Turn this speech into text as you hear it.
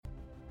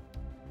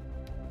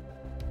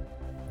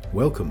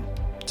Welcome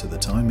to the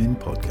Time In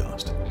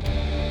Podcast.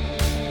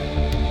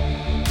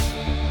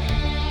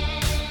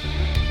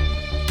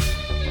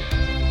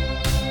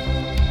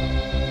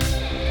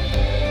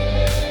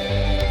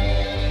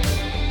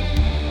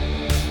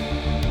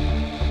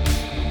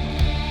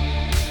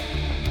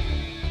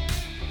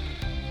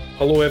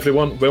 Hello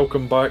everyone,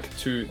 welcome back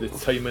to the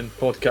Time In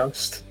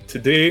Podcast.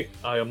 Today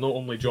I am not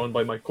only joined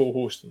by my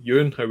co-host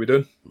Ewan. How we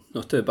doing?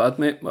 Not too bad,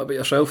 mate. What about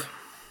yourself?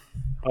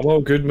 I'm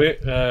all good, mate.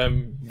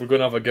 We're going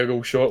to have a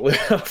giggle shortly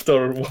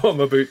after what I'm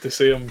about to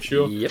say, I'm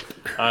sure. Yep.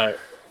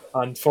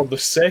 And for the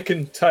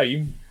second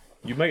time,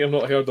 you might have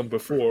not heard them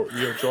before,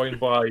 we are joined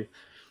by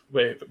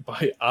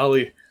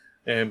Ali,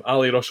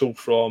 Ali Russell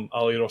from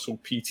Ali Russell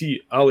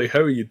PT. Ali,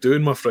 how are you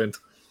doing, my friend?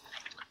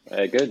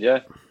 Good,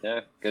 yeah,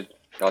 good.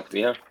 Glad to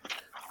be here.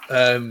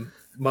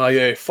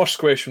 My first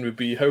question would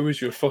be, how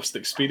was your first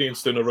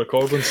experience doing a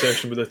recording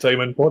session with the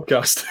Time In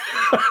Podcast?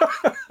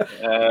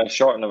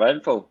 Short and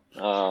eventful.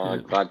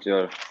 Glad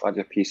your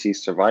PC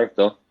survived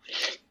though.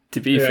 To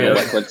be fair,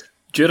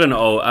 during it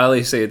all,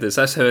 Ali said, "Is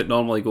this how it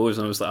normally goes?"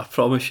 And I was like, "I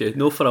promise you,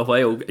 no." For a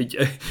while,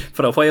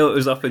 it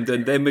was up and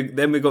down.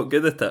 Then we got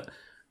good at it,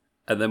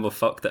 and then we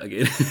fucked it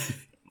again.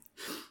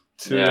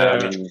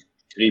 I mean,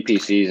 3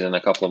 PCs in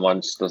a couple of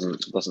months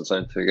doesn't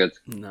sound too good.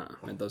 Nah,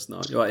 it does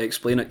not. You want to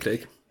explain it,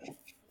 Craig?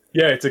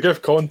 Yeah, to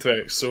give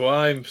context, so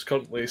I'm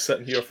currently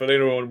sitting here for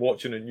anyone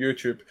watching on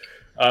YouTube,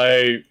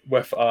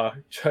 with a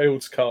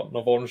child's carton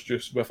of orange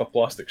juice with a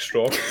plastic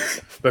straw,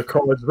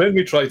 because when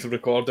we tried to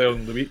record earlier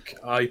in the week,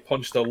 I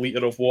punched a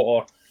litre of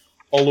water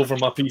all over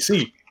my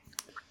PC,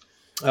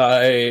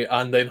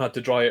 and then had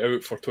to dry it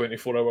out for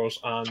 24 hours,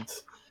 and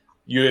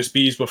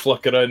USBs were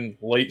flickering,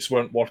 lights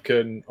weren't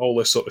working, all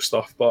this sort of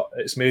stuff, but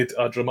it's made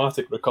a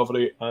dramatic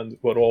recovery, and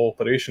we're all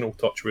operational,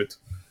 touch wood.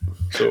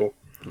 So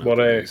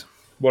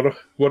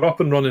we're up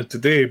and running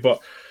today, but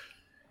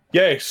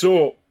yeah,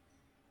 so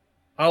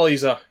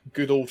Ali's a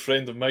good old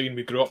friend of mine.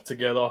 We grew up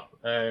together,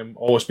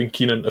 always been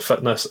keen into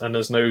fitness, and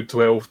has now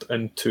delved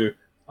into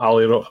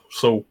Ali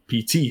Russell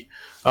PT.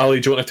 Ali,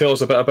 do you want to tell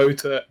us a bit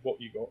about it,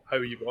 what you got, how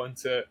you got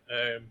into it,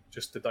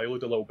 just to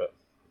dilute a little bit?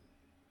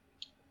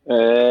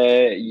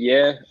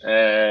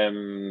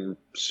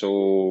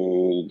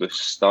 So the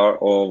start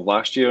of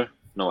last year,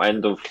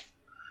 end of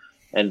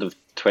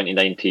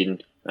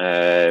 2019,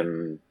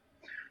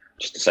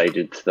 just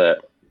decided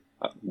that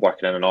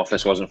working in an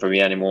office wasn't for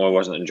me anymore. I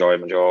wasn't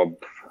enjoying my job.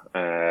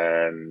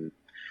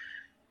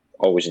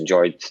 Always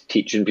enjoyed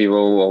teaching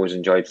people, always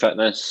enjoyed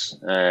fitness,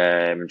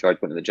 enjoyed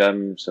going to the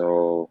gym,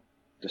 so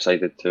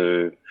decided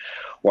to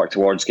work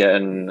towards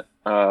getting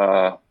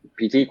a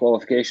PT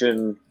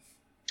qualification.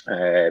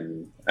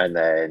 And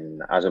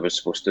then as I was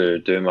supposed to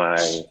do my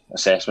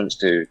assessments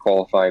to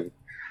qualify,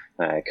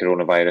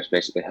 coronavirus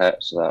basically hit,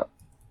 so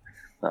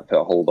that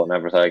put a hold on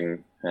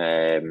everything.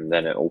 Then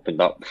it opened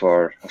up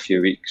for a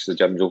few weeks. The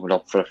gyms opened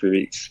up for a few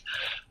weeks.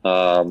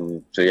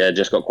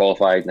 Just got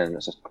qualified, and then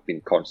it's just been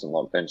constant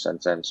lockdown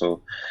since then.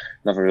 So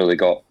never really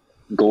got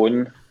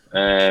going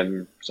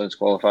since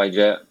qualified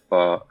yet.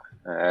 But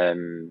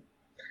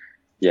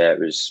it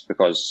was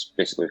because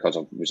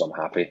I was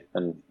unhappy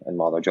in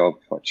my other job,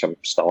 which I'm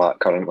still at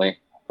currently.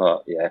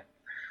 But yeah,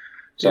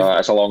 so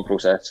it's a long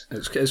process.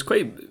 It's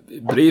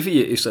quite brave of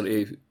you to sort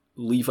of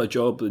leave a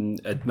job and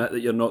admit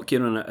that you're not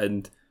keen on it,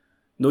 and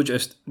not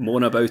just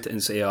moan about it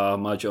and say,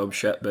 my job's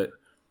shit, but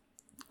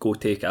go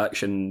take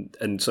action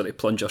and sort of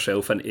plunge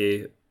yourself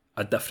into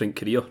a different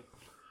career,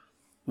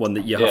 one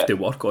that you have to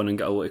work on and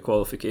get a lot of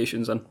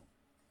qualifications in.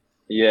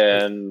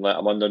 Yeah, and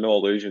I'm under no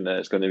illusion that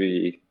it's going to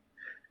be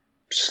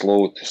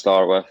slow to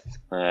start with.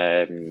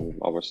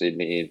 Obviously, you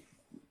need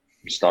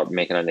to start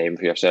making a name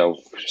for yourself,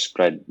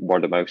 spread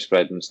word of mouth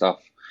spread and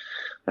stuff.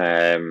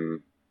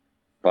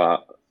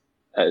 But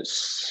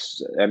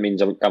it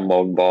means I'm my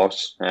own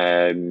boss.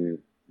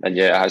 And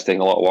yeah, it has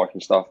taken a lot of work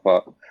and stuff,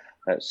 but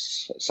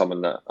it's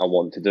something that I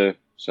want to do.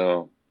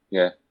 So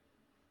yeah,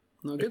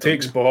 it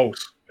takes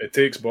balls. It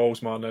takes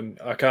balls, man, and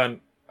I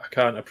can't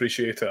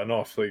appreciate it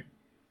enough. Like,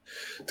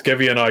 to give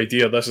you an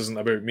idea, this isn't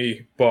about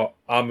me, but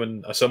I'm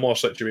in a similar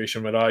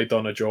situation where I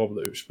done a job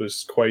that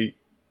was quite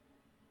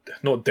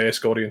not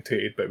desk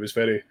orientated, but it was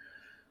very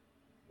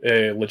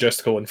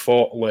logistical and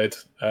thought led,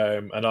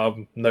 and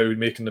I'm now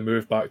making the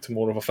move back to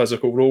more of a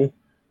physical role,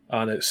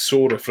 and it's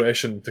so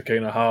refreshing to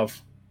kind of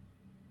have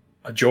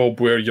a job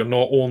where you're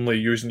not only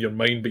using your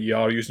mind, but you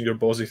are using your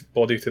body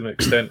to an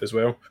extent as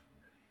well.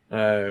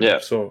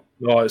 So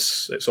no,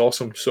 it's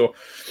awesome. So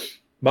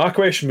my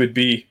question would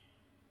be,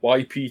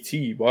 why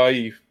PT?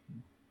 Why?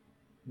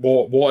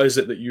 What is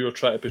it that you're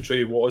trying to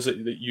portray? What is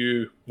it that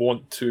you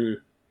want to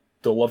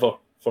deliver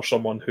for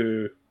someone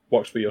who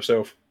works with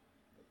yourself?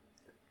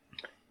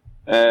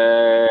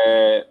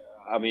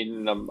 I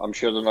mean, I'm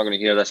sure they're not going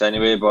to hear this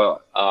anyway,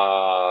 but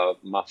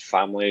my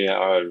family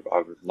I've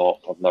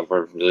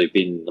never really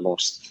been the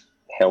most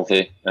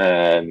healthy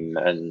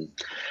in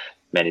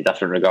many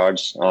different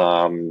regards.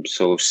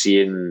 So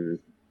seeing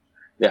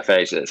the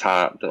effects it's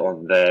had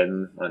on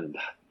them and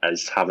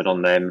is having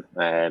on them,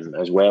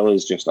 as well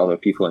as just other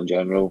people in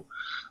general,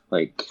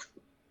 like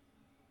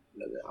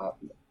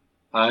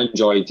I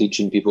enjoy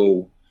teaching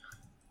people,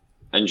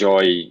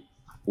 enjoy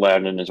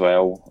learning as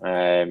well,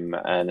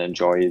 and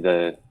enjoy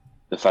the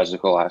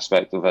physical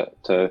aspect of it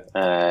too.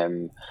 I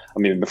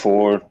mean,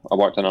 before I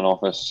worked in an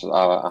office,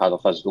 I had a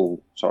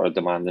physical sort of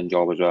demanding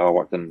job as well. I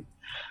worked in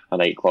a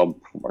nightclub,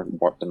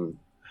 worked in a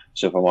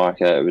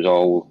supermarket. It was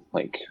all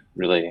like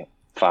really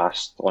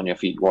fast, on your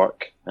feet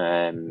work,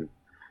 and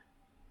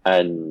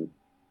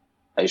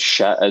as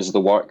shit as the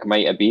work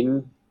might have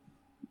been,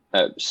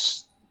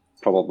 it's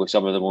probably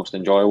some of the most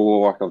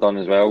enjoyable work I've done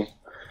as well.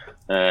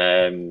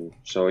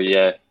 So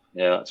yeah,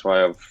 that's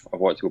why I've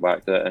wanted to go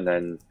back to it, and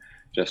then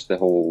just the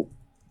whole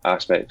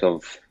aspect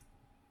of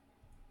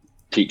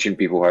teaching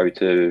people how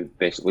to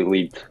basically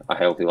lead a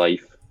healthy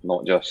life.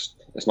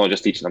 It's not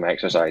just teaching them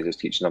exercise; it's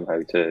teaching them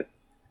how to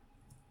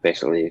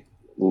basically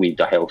lead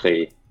a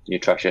healthy,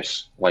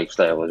 nutritious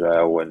lifestyle as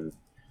well, and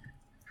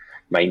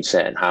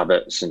mindset and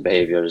habits and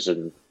behaviours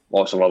and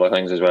lots of other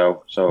things as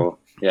well. So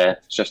yeah,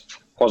 it's just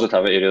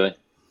positivity really.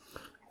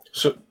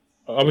 So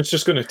I was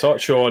just going to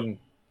touch on,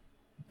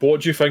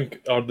 what do you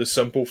think are the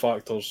simple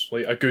factors,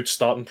 like a good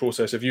starting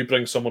process? If you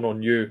bring someone on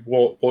new,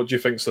 what do you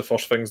think is the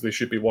first things they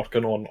should be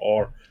working on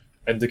or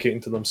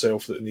indicating to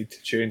themselves that they need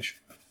to change?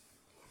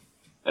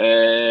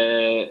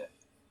 Their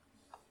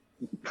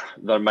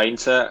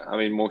mindset. I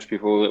mean, most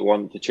people that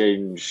want to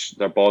change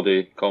their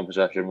body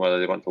composition, whether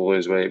they want to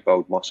lose weight,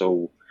 build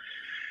muscle,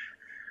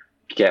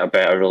 get a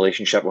better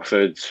relationship with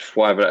food,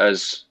 whatever it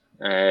is,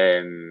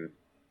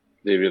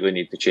 they really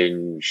need to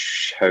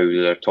change how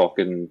they're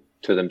talking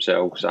to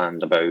themselves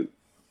and about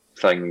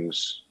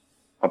things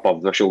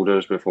above their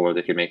shoulders before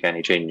they can make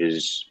any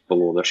changes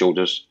below their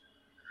shoulders.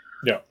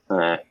 Yeah.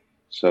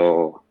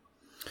 So,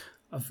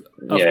 I've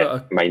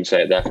got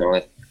mindset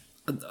definitely.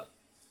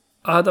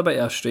 I had a bit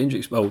of a strange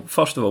experience. Well,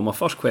 first of all, my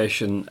first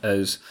question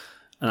is,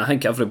 and I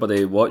think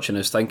everybody watching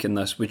is thinking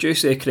this, would you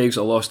say Craig's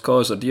a lost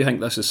cause, or do you think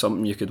this is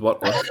something you could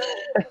work with?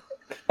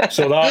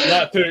 So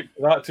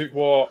that took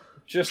what,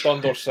 just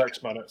under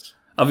 6 minutes.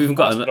 I've even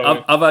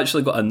got I've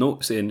actually got a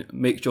note saying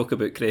make joke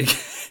about Craig.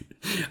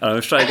 And I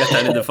was trying to get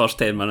that in the first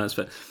 10 minutes,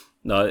 but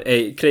no,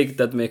 Craig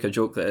did make a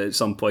joke that at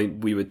some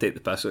point we would take the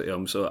piss out of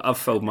him. So I've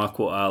filled my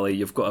quota, Ali.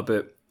 You've got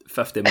about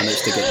 50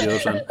 minutes to get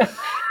yours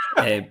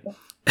in.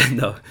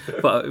 No,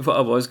 but what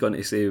I was going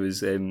to say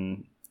was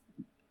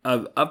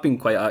I've been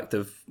quite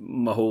active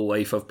my whole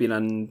life. I've been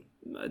in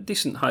a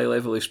decent high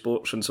level of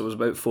sport since I was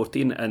about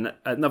 14, and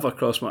it never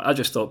crossed I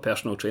just thought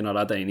personal trainer,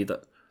 I didn't need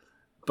it.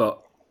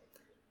 But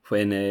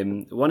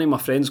when one of my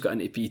friends got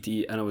into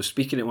PT and I was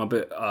speaking to him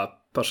about a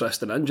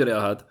persistent injury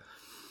I had,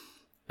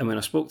 and when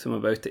I spoke to him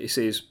about it, he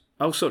says,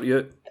 I'll sort you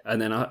out.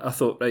 And then I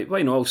thought, right,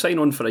 why not? I'll sign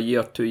on for a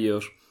year, 2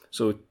 years.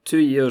 So 2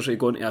 years of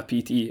going to a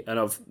PT, and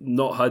I've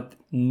not had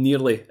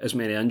nearly as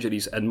many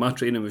injuries, and my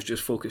training was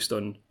just focused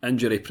on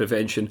injury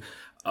prevention,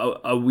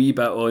 a wee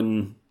bit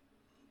on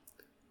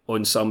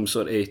some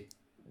sort of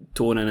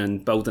toning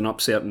and building up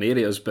certain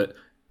areas, but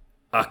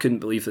I couldn't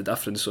believe the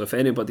difference. So if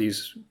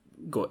anybody's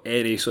got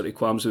any sort of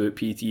qualms about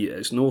PT,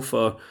 it's not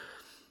for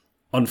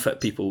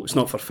unfit people, it's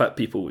not for fit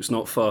people, it's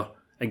not for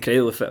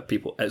incredibly fit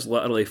people, it's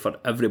literally for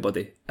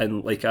everybody.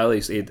 And like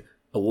Ali said,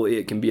 a lot of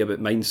it can be about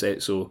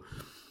mindset. So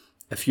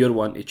if you're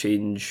wanting to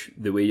change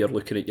the way you're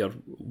looking at your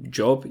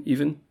job,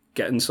 even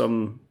getting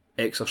some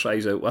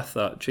exercise out with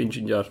that,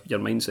 changing your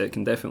mindset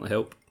can definitely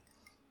help.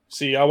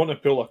 See, I want to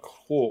pull a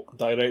quote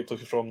directly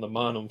from the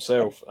man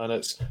himself, and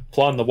it's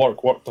plan the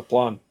work the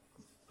plan.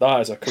 That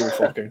is a cool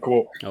fucking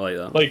quote. I like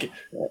that. Like, do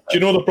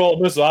you know the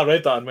problem is, I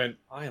read that and went,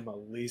 I am a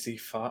lazy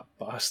fat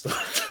bastard.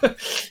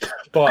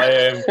 But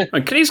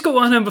and Craig's got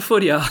one in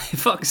before you,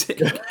 fuck's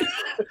sake.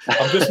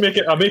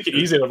 I make it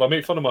easier. If I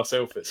make fun of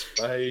myself, it's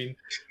fine.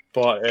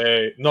 But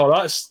no,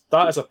 that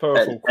is a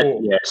powerful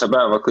quote. Yeah, it's a bit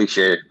of a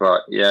cliche,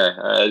 but yeah,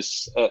 it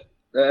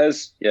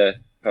is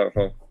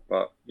powerful.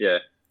 But yeah,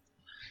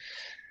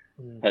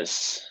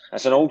 it's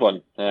an old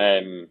one.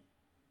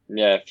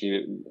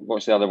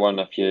 What's the other one?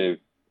 If you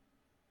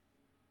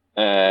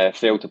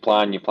fail to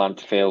plan, you plan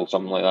to fail,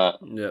 something like that.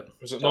 Yeah,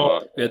 was it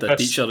not? We had a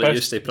teacher that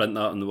used to print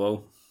that on the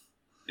wall.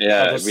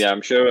 Yeah,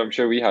 I'm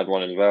sure we had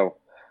one as well.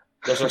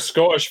 There's a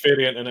Scottish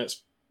variant, and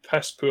it's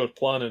piss poor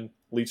planning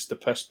leads to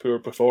piss poor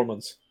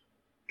performance.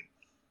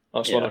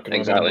 That's what I can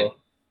remember.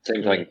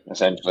 Same thing,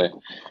 essentially.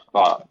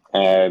 But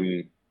I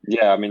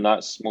mean,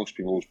 that's most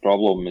people's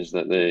problem, is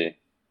that they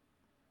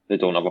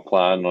don't have a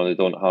plan, or they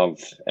don't have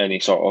any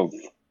sort of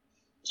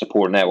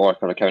support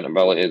network or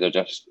accountability. They're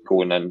just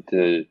going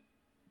into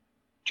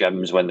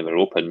gyms when they were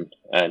open,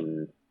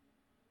 and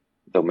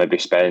they'll maybe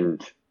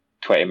spend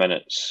 20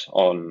 minutes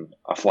on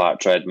a flat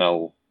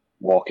treadmill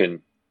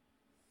walking,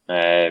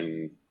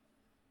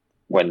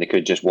 when they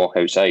could just walk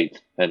outside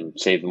and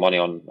save the money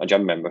on a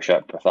gym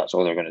membership if that's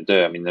all they're going to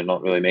do. I mean, they're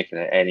not really making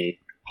it any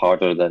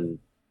harder than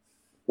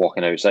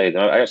walking outside.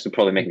 They're actually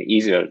probably making it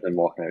easier than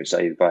walking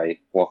outside by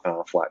walking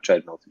on a flat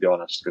treadmill, to be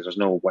honest, because there's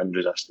no wind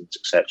resistance,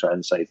 etc.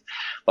 inside.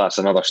 But that's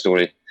another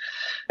story.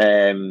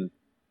 I mean,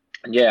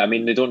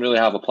 they don't really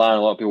have a plan.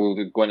 A lot of people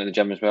go into the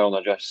gym as well,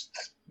 and they're just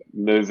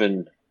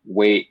moving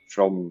weight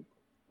from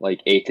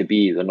like A to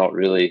B. They're not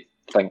really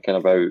thinking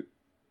about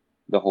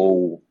the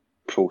whole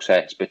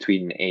process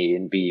between A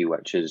and B,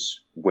 which is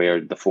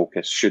where the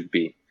focus should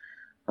be.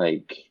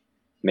 Like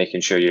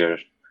making sure you're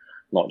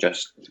not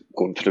just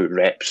going through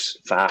reps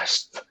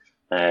fast.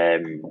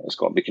 It's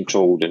got to be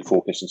controlled and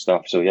focused and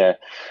stuff. So yeah,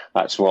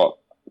 that's what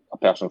a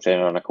personal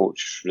trainer and a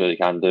coach really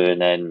can do.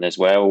 And then as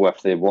well,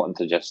 if they want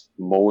to just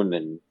moan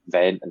and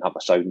vent and have a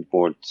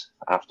soundboard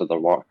after their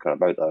work or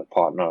about their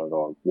partner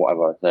or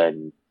whatever,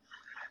 then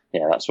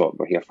yeah, that's what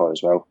we're here for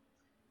as well.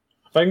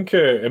 I think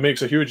it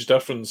makes a huge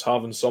difference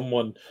having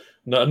someone.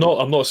 I'm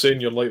not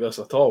saying you're like this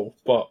at all,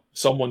 but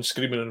someone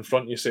screaming in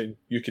front of you saying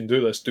you can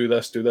do this, do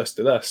this, do this,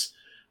 do this,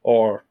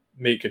 or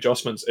make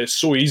adjustments. It's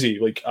so easy.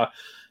 Like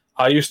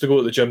I used to go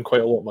to the gym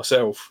quite a lot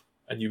myself,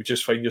 and you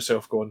just find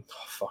yourself going,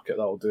 oh, "Fuck it,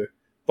 that'll do."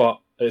 But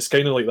it's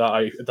kind of like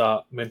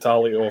that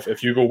mentality of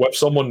if you go with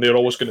someone, they're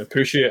always going to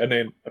push you, and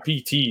then a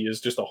PT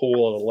is just a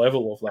whole other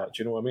level of that.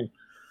 Do you know what I mean?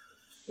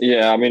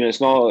 Yeah, I mean,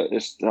 it's not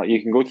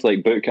you can go to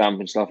like boot camp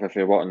and stuff if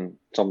you're wanting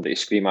somebody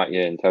to scream at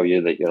you and tell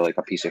you that you're like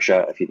a piece of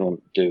shit if you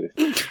don't do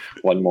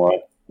one more.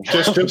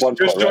 Just join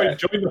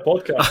the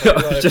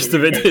podcast. Just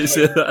about to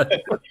say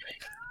that.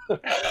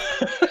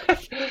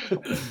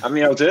 I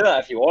mean, I'll do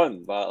that if you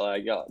want, but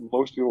like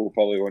most people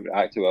probably won't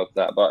react to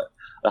that. But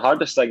the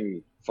hardest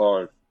thing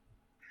for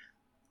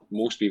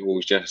most people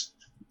is just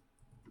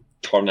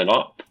turning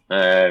up.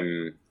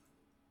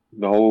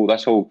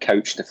 This whole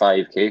couch to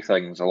 5K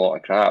thing is a lot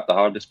of crap. The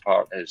hardest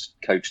part is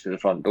couch to the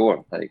front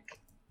door. Like,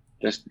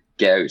 just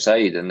get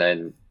outside and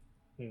then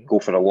go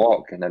for a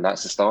walk, and then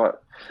that's the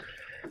start.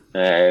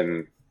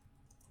 So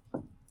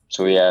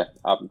yeah,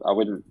 I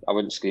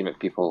wouldn't scream at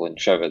people and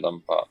shout at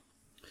them, but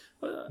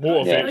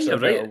you're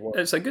right.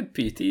 It's a good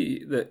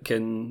PT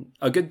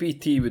a good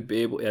PT would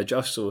be able to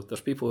adjust. So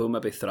there's people who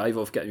maybe thrive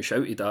off getting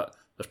shouted at.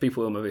 There's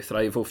people who maybe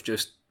thrive off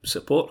just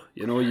support.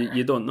 You know,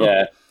 you don't know.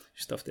 Yeah.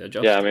 Just have to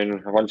adjust. Yeah, I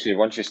mean, once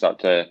you start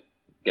to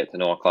get to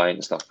know a client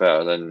and stuff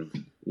better, then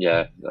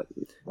yeah,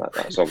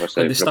 that's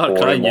obviously. When they start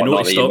crying, you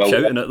know to stop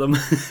shouting at them.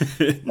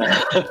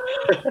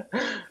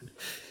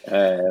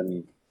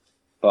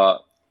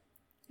 But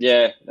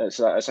yeah,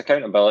 it's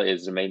accountability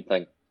is the main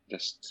thing.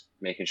 Just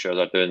making sure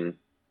they're doing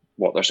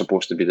what they're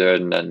supposed to be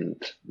doing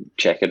and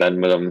checking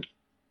in with them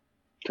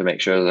to make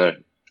sure they're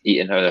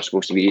eating how they're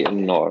supposed to be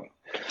eating or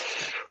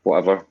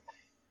whatever.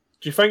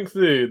 Do you think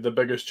the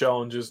biggest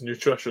challenge is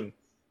nutrition?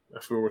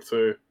 If we were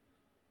to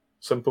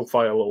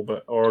simplify a little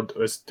bit, or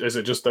is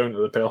it just down to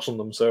the person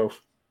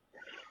themselves?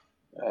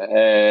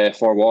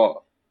 For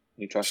what?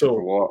 Nutrition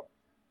for what?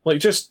 Like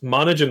just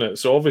managing it.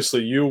 So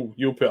obviously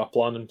you'll put a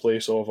plan in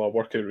place of a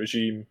workout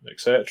regime,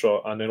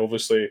 etc. And then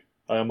obviously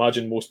I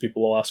imagine most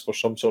people will ask for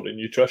some sort of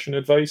nutrition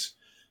advice.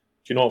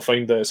 Do you not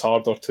find that it's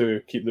harder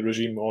to keep the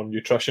regime on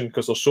nutrition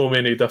because there's so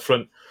many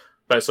different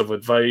bits of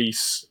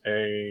advice,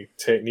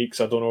 techniques?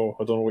 I don't know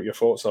what your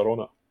thoughts are on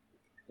it.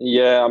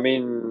 Yeah, I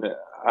mean,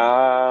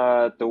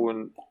 I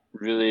don't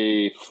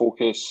really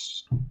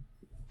focus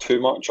too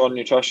much on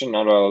nutrition.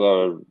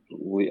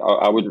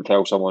 I wouldn't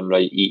tell someone,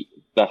 right, eat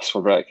this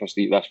for breakfast,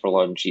 eat this for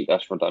lunch, eat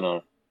this for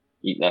dinner,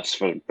 eat this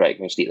for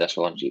breakfast, eat this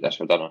for lunch, eat this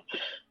for dinner,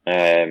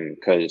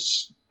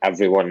 because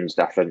everyone's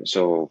different.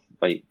 So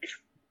like,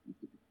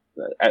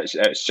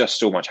 it's just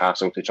so much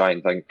hassle to try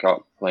and think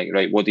up like,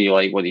 right, what do you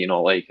like, what do you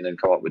not like, and then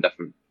come up with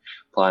different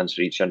plans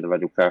for each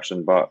individual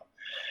person. But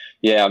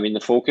yeah, I mean, the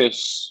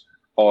focus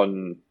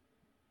on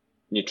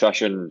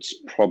nutrition's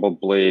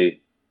probably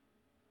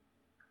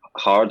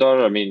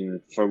harder. I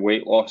mean, for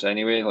weight loss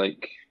anyway,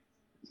 like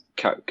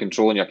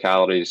controlling your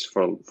calories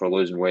for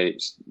losing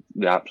weight's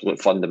the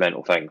absolute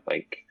fundamental thing.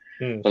 Like,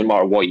 doesn't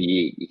matter what you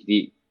eat. You can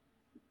eat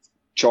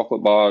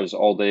chocolate bars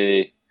all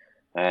day.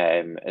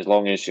 As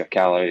long as your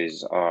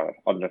calories are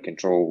under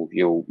control,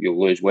 you'll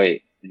lose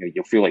weight.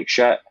 You'll feel like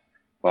shit,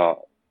 but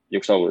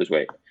you'll still lose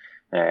weight.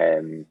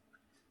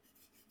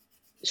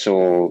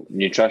 So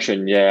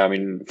nutrition, yeah, I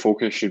mean,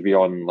 focus should be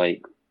on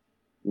like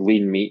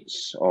lean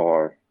meats,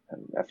 or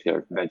if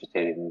you're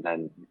vegetarian,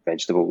 then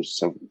vegetables,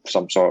 so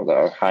some sort that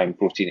are high in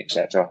protein,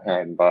 etc.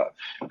 But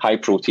high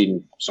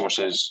protein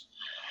sources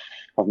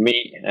of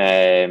meat,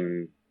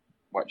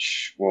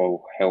 which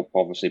will help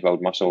obviously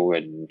build muscle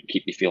and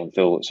keep you feeling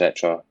full,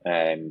 etc.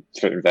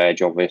 Fruit and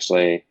veg,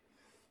 obviously,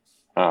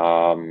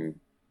 and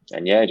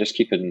yeah, just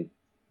keeping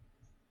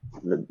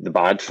the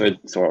bad food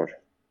or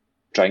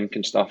drink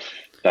and stuff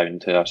down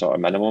to a sort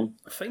of minimum.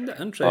 I find it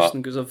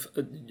interesting because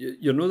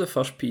you're not the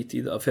first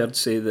PT that I've heard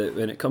say that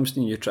when it comes to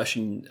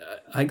nutrition,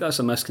 I think that's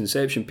a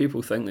misconception.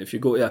 People think that if you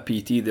go to a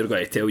PT, they're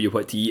going to tell you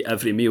what to eat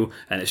every meal,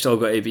 and it's still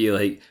got to be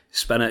like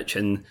spinach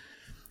and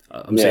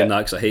I'm saying that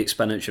because I hate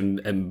spinach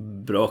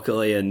and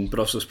broccoli and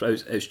Brussels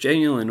sprouts. It's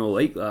genuinely not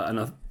like that.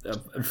 And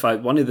in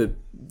fact, one of the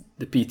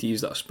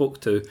PTs that I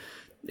spoke to,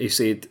 he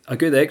said a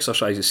good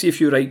exercise is, see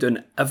if you write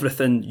down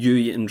everything you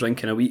eat and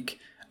drink in a week,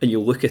 and you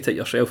look at it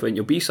yourself, and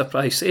you'll be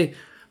surprised. Say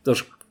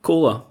there's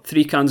cola,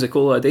 3 cans of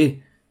cola a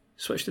day.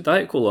 switch to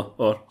Diet Cola,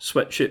 or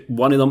switch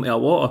one of them to a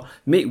water.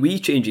 Make wee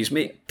changes,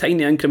 make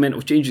tiny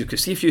incremental changes,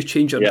 because see if you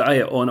change your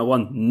diet on a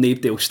one,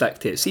 nobody will stick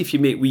to it. See if you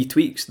make wee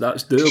tweaks,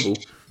 that's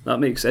doable. That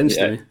makes sense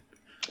to me.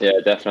 Yeah,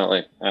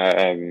 definitely.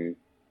 Hit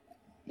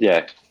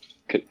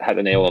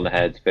the nail on the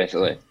head,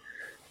 basically.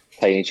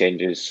 Tiny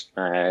changes,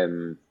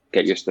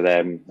 get used to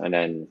them, and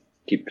then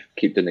keep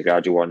doing the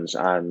gradual ones.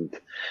 And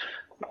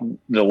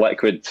the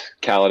liquid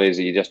calories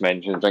that you just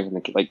mentioned,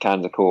 drinking like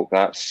cans of Coke,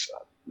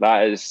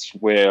 that is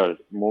where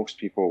most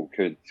people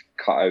could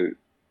cut out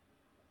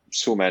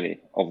so many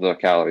of their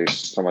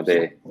calories from a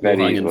day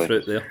very easily.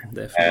 Fruit there,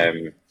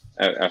 definitely.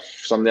 If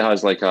somebody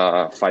has like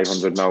a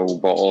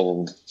 500ml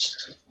bottle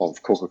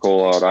of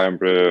Coca-Cola or Iron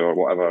Brew or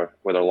whatever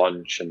with their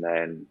lunch, and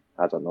then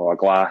I don't know, a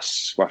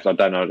glass with their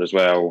dinner as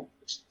well,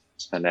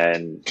 and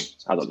then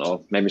I don't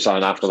know, maybe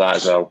something after that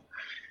as well,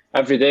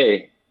 every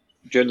day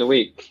during the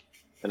week,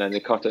 and then they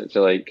cut it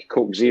to like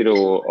Coke Zero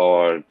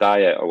or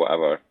Diet or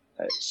whatever,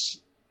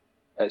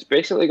 it's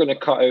basically going to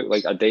cut out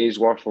like a day's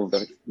worth of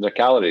their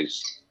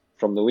calories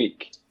from the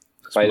week.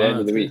 That's by the end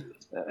of the week.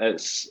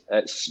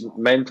 It's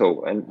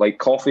mental. And like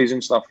coffees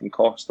and stuff from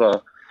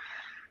Costa,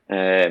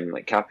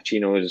 like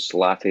cappuccinos,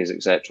 lattes,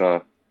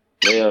 etc.,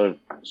 they are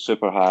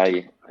super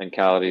high in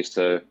calories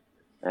too.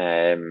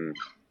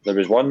 There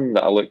was one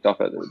that I looked up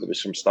at that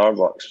was from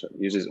Starbucks. It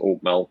uses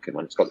oat milk, and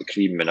when it's got the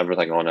cream and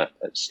everything on it,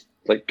 it's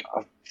like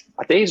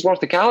a day's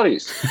worth of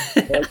calories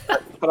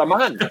for a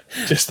man.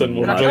 Just in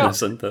one drink,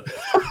 isn't it?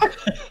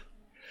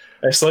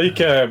 It's like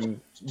one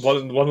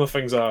of the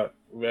things that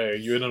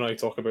Ewan and I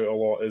talk about a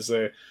lot is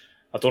I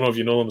don't know if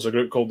you know them. There's a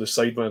group called the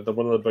Sidemen. They're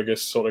one of the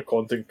biggest sort of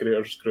content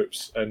creators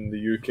groups in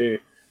the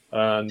UK.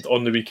 And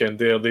on the weekend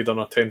they done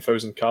a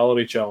 10,000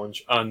 calorie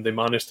challenge, and they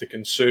managed to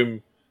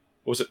consume,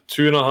 was it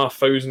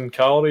 2,500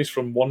 calories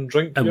from one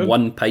drink? And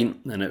one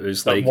pint, and it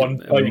was like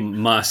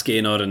mass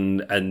gainer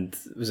and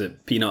was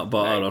it peanut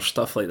butter or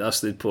stuff like that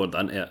they'd poured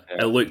into it.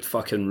 Yeah. It looked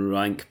fucking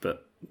rank,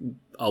 but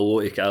a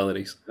lot of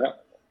calories. Yeah.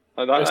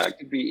 That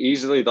could be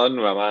easily done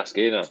with a mass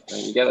gainer.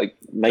 You get like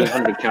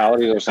 900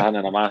 calories or something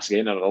in a mass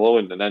gainer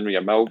alone, and then with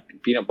your milk,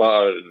 peanut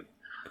butter,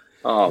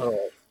 and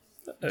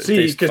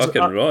it's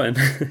fucking rotten.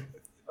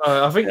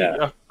 I think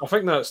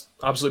that's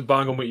absolutely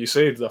bang on what you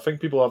said. I think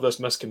people have this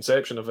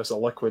misconception if it's a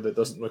liquid,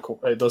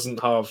 it doesn't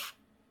have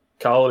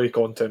calorie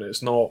content.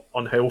 It's not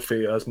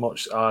unhealthy as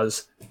much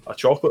as a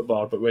chocolate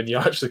bar, but when you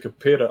actually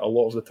compare it, a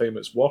lot of the time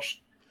it's worse.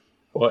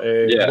 But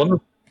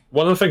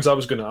one of the things I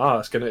was going to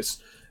ask, and it's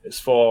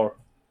for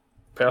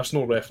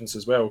personal reference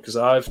as well, because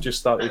I've just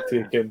started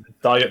taking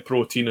diet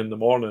protein in the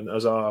morning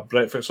as a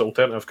breakfast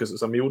alternative because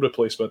it's a meal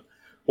replacement.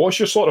 What's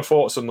your sort of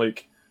thoughts on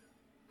like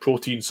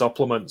protein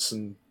supplements,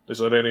 and is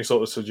there any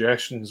sort of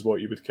suggestions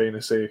what you would kind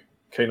of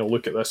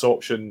look at this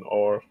option?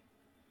 Or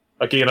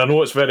again, I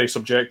know it's very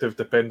subjective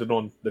depending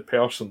on the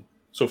person.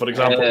 So for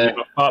example, if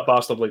you're a fat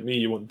bastard like me,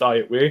 you want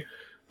diet whey,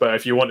 but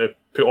if you want to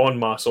put on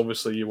mass,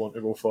 obviously you want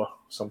to go for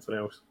something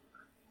else.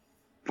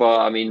 But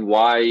I mean,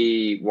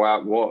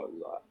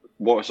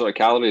 what sort of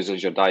calories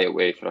is your diet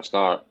whey for a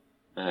start?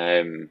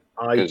 I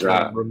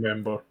can't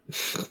remember.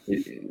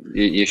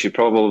 you should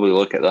probably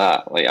look at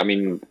that. Like, I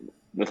mean,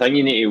 the thing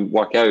you need to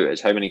work out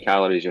is how many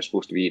calories you're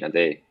supposed to be eating a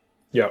day.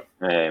 Yeah.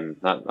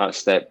 That's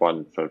step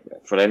one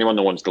for anyone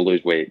that wants to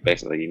lose weight.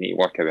 Basically, you need to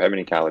work out how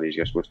many calories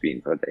you're supposed to be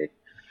eating for a day,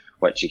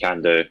 which you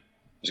can do.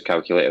 There's a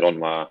calculator on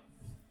my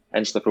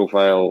Insta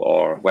profile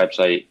or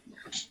website.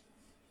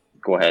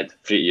 Go ahead,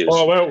 free to use.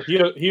 Oh well,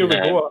 here we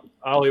go,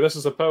 Ali. This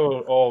is the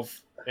power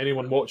of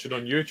anyone watching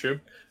on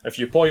YouTube. If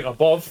you point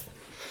above,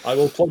 I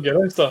will plug your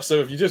Insta. So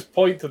if you just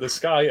point to the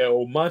sky, it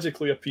will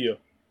magically appear.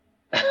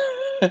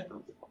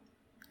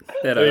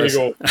 There you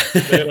go.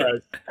 There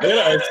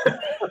it is.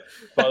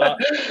 But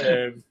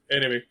that,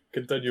 anyway,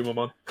 continue, my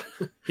man.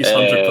 He's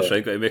 100%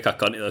 going to make a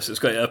cunt of this. It's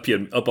going to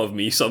appear above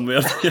me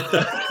somewhere.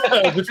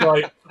 Just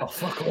like, oh,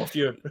 fuck off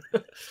you.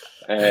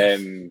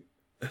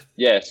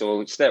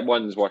 So step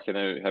one is working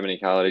out how many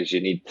calories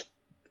you need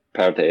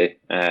per day,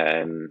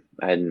 and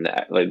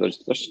like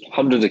there's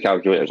hundreds of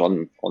calculators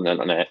on the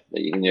internet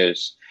that you can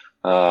use,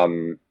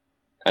 and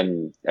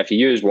if you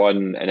use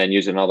one and then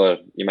use another,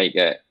 you might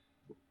get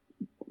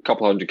a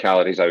couple hundred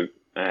calories out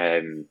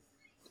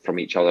from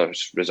each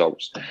other's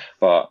results,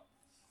 but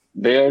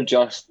they're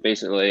just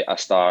basically a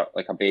start,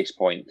 like a base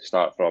point to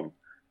start from.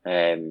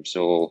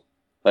 So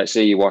let's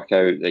say you work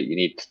out that you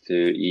need to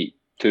eat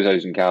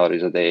 2,000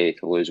 calories a day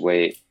to lose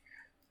weight.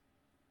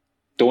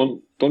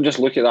 Don't just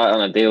look at that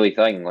on a daily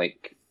thing.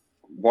 Like,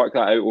 work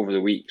that out over the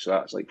week. So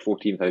that's like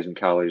 14,000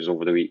 calories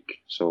over the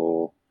week.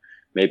 So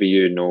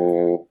maybe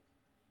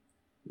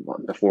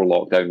before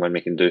lockdown when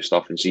we can do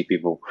stuff and see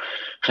people,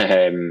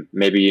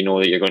 maybe you know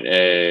that you're going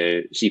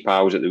to see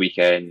pals at the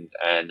weekend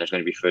and there's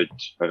going to be food,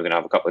 where we're going to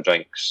have a couple of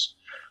drinks.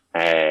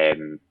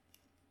 Budget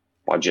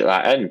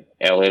that in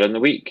earlier in the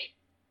week.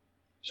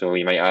 So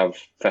you might have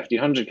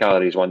 1,500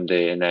 calories one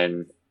day, and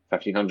then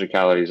 1,500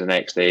 calories the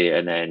next day,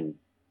 and then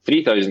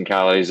 3,000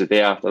 calories the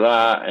day after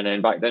that, and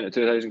then back down to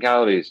 2,000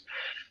 calories.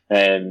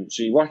 So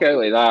you work out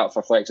like that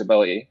for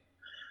flexibility.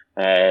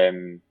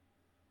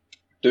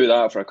 do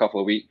that for a couple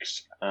of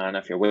weeks, and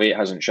if your weight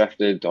hasn't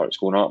shifted or it's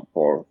going up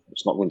or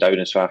it's not going down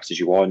as fast as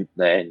you want,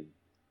 then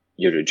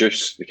you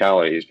reduce the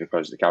calories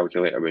because the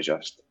calculator was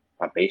just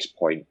a base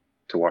point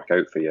to work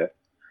out for you.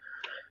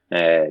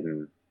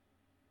 And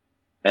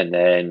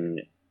then,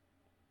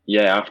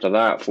 after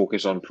that,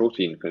 focus on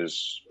protein,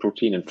 because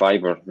protein and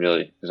fibre,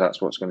 really, because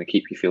that's what's going to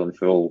keep you feeling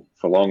full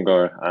for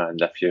longer.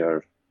 And if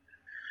you're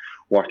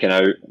working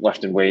out,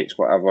 lifting weights,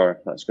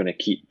 whatever, that's going to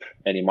keep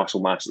any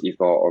muscle mass that you've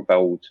got or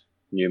build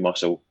new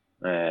muscle,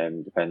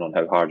 depending on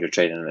how hard you're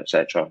training,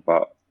 etc.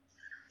 But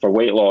for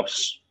weight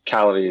loss,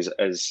 calories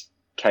is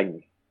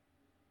king.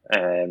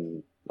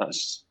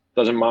 That's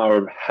doesn't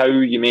matter how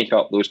you make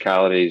up those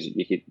calories.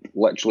 You could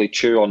literally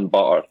chew on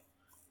butter,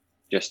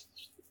 just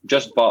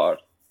butter,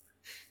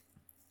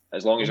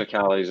 as long as your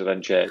calories are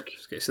in check.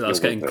 Okay, so that's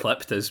getting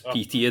clipped as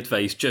PT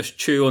advice. Just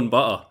chew on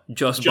butter.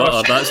 Just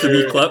butter. That's the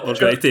wee clip we're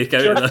going to take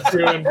out of this.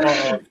 Chew on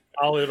butter.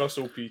 Ali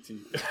Russell PT.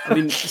 I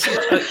mean,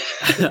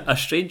 a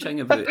strange thing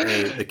about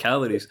the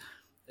calories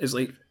is,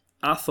 like,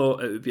 I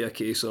thought it would be a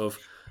case of,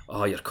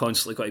 you're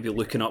constantly got to be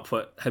looking up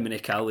how many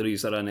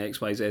calories are in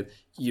XYZ.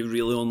 You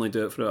really only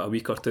do it for a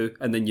week or two,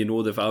 and then you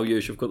know the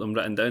values, you've got them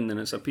written down, and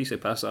it's a piece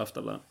of piss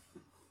after that.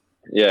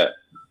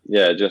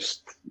 Yeah,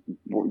 just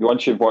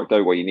once you've worked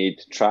out what you need,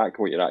 track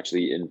what you're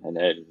actually eating, and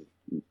then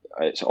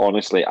it's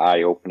honestly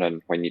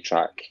eye-opening when you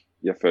track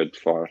your food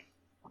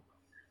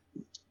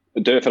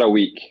do it for a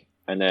week,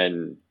 and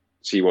then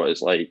see what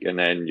it's like, and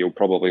then you'll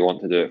probably want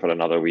to do it for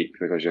another week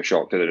because you're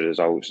shocked at the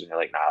results, and you're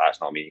like, nah,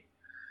 that's not me.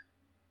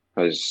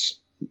 Because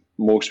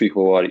most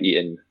people are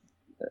eating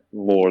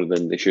more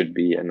than they should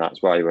be, and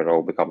that's why we're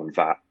all becoming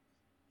fat.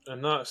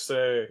 And that's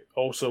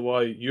also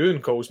why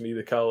Ewan calls me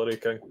the Calorie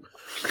King.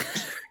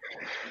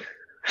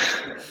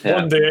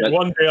 One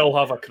day I'll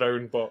have a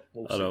crown, but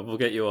we'll see. We'll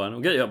get you on.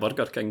 We'll get you a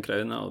Burger King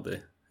crown, that'll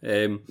do.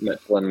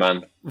 Michelin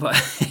man.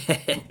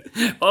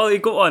 You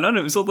got on.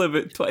 It was only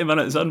about 20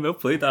 minutes in. Well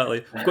played,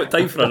 Ali. We've got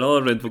time for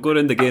another round. We'll go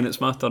round again.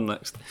 It's my turn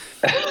next.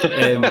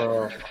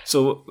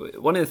 So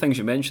one of the things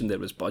you mentioned there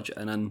was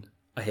budgeting in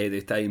ahead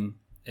of time.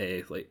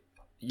 Like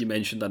you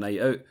mentioned a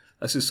night out.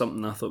 This is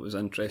something I thought was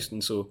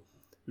interesting. So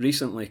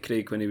recently,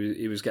 Craig, when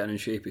he was getting in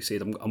shape, he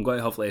said, I'm going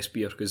to have less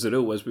beer, because the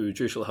rule was we would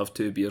usually have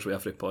 2 beers with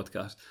every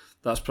podcast.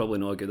 That's probably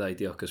not a good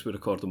idea because we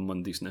record on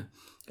Mondays now.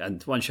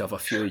 And once you have a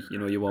few,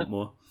 you want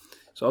more.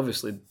 So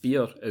obviously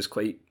beer is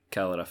quite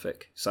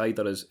calorific.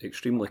 Cider is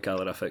extremely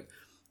calorific.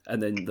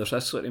 And then there's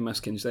this sort of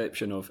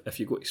misconception of if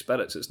you go to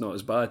spirits, it's not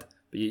as bad.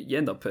 But you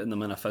end up putting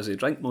them in a fizzy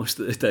drink most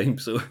of the time.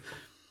 So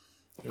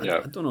I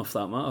don't know if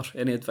that matters.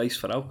 Any advice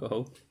for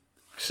alcohol?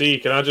 See,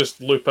 can I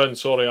just loop in?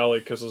 Sorry, Ali,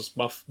 because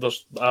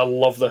I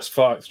love this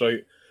fact,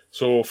 right?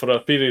 So for a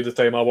period of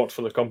time, I worked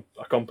for a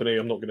company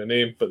I'm not going to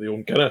name, but they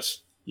own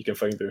Guinness. You can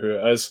find out who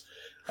it is.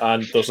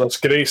 And there's this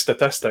great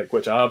statistic,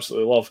 which I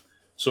absolutely love.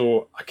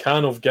 So a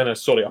pint of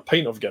Guinness,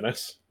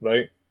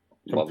 right,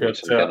 compared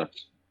to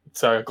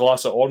a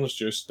glass of orange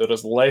juice, there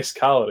is less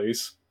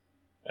calories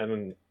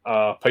in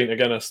a pint of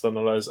Guinness than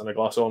there is in a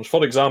glass of orange.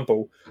 For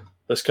example,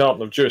 this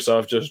carton of juice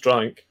I've just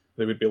drank,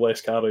 there would be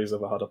less calories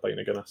if I had a pint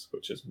of Guinness,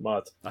 which is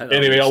mad.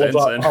 Anyway, I love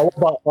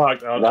that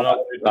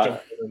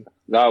fact.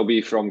 That'll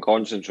be from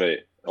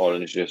concentrate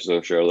orange juice,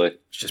 though, surely.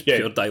 It's just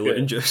pure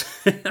diluting juice.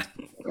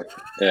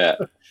 Yeah.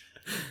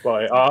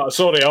 Right,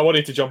 sorry, I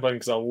wanted to jump in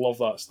because I love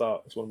that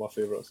stat. It's one of my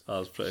favourites. That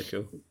was pretty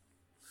cool.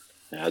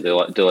 Yeah, I do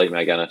like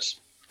my Guinness.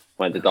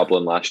 Went to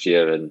Dublin last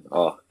year, and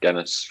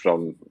Guinness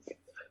from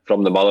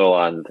the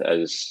motherland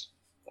is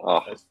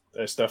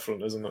it's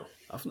different, isn't it?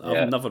 I've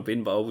never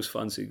been, but I always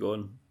fancy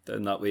going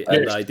down that way.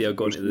 And the idea of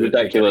going to the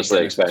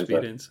ridiculously expensive expensive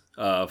experience.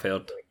 I've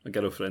heard. My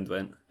girlfriend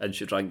went and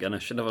she drank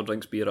Guinness. She never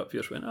drinks beer up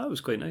here. She went, it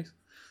was quite nice.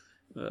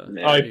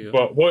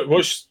 But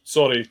what's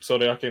sorry,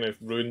 I kind of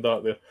ruined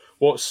that there.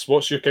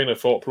 What's your kind of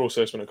thought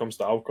process when it comes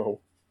to alcohol?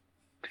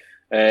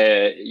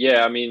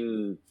 I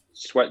mean,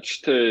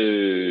 switching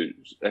to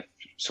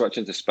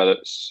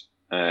spirits.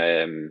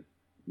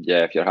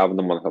 If you're having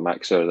them with a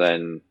mixer,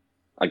 then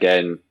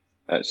again,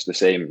 it's the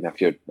same. If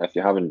you're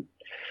having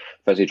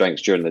fizzy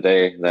drinks during the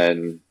day,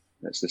 then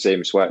it's the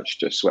same switch.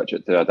 Just switch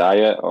it to a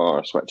diet,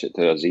 or switch it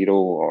to a zero,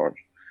 or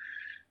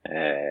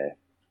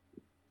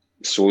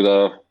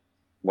soda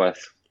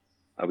with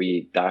a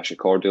wee dash of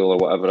cordial or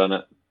whatever in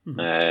it.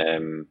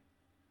 Mm-hmm.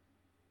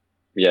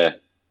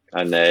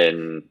 And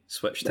then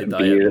switch to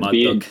diet.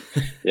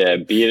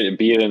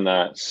 Beer and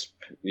that's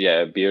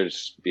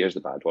beer's the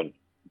bad one,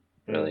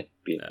 really.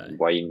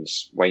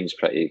 Wine's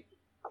pretty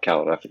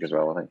calorific as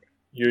well, I think.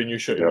 You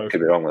should could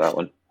be wrong with that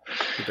one.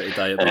 A bit of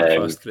diet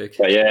breakfast, Craig.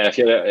 But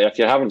if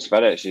you're having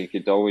spirits, you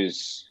could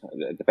always,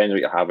 it depends what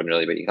you're having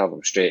really, but you can have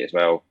them straight as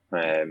well.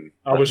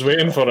 I was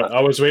waiting for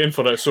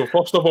it. So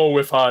first of all,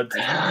 we've had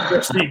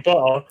sweet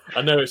butter,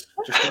 and now it's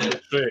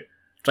just straight.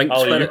 Drink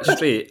spirits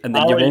straight, and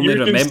then you only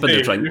remember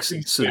the drinks,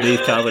 so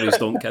the calories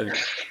don't count.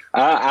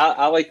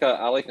 I like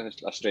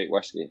a straight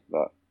whiskey,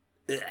 but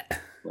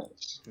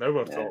now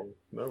we're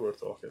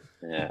talking.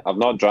 Yeah, I've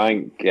not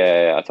drank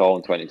at all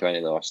in 2020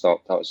 though. I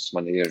stopped. That was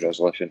my New Year's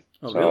resolution.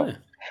 Oh, really?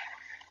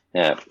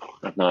 Yeah,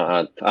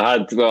 no, I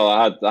had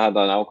an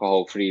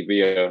alcohol-free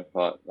beer,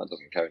 but that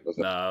doesn't count, does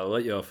it? Nah, I'll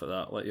let you off for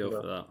that.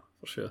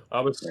 For sure.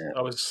 I was.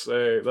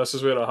 This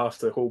is where I have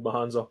to hold my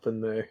hands up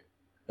and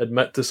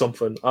admit to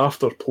something.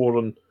 After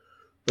pouring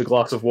the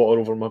glass of water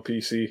over my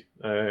PC,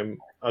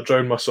 I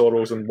drowned my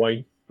sorrows in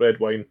wine, red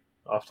wine,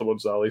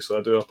 afterwards, Ali. So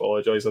I do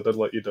apologise. I did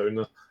let you down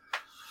there.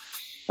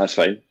 That's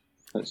fine.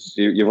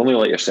 You've only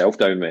let yourself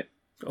down, mate.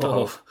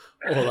 Oh,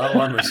 that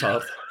one was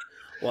hard.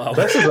 Wow.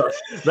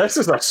 This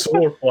is a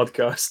sore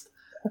podcast.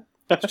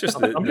 It's just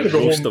I'm going to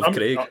go roast home. of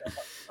Craig.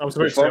 I was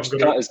The about to say first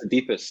cut is the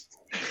deepest.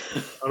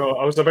 I know.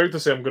 I was about to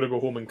say I'm going to go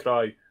home and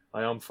cry.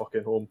 I am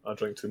fucking home. I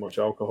drink too much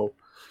alcohol.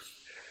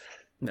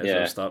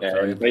 Yeah,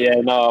 but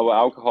yeah, no,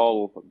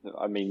 alcohol.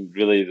 I mean,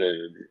 really,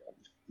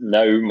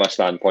 now my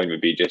standpoint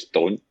would be just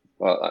don't.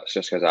 But that's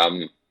just because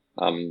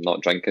I'm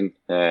not drinking.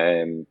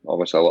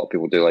 Obviously, a lot of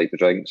people do like to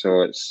drink,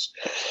 so it's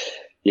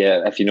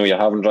if you know you're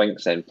having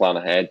drinks, then plan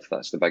ahead.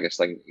 That's the biggest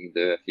thing you can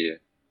do if you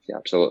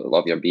absolutely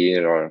love your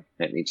beer, or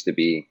it needs to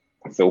be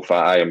full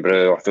fat Iron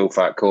Brew or full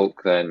fat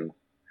Coke, then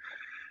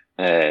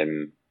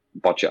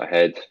budget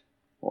ahead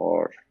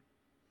or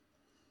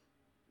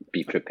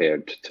be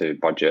prepared to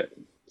budget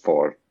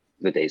for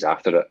the days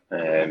after it,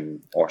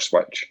 or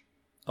switch.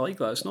 I like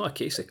that. It's not a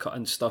case of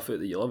cutting stuff out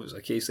that you love. It's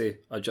a case of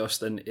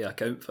adjusting to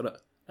account for it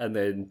and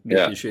then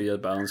making sure you're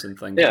balancing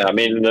things. Yeah, I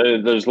mean,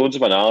 there's loads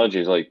of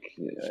analogies. Like,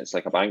 it's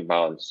like a bank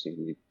balance.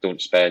 You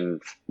don't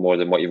spend more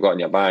than what you've got in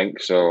your bank.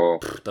 So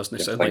doesn't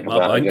it sound like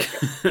my bank?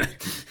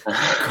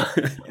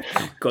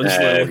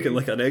 Constantly looking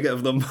like a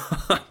negative number.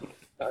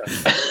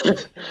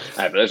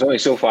 But there's only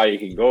so far you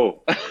can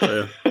go.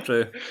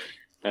 True.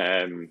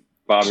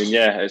 But I mean,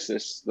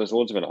 there's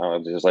loads of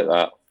analogies like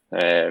that.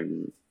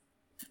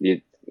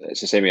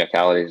 It's the same with your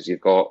calories.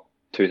 You've got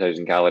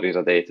 2,000 calories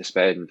a day to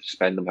spend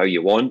them how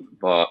you want,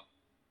 but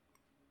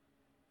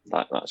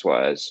that's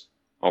what it is.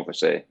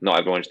 Obviously, not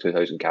everyone's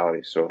 2,000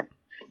 calories, so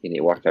you need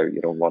to work out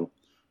your own one.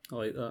 I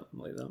like that.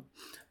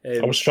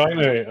 I was trying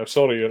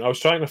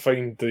to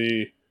find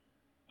the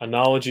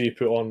analogy you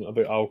put on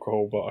about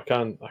alcohol, but I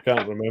can't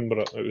remember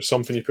it. It was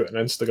something you put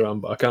on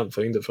Instagram, but I can't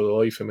find it for the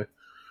life of me.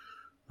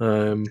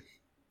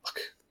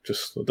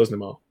 It doesn't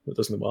matter. It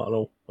doesn't matter at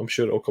all. I'm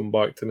sure it'll come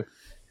back to me.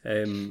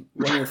 One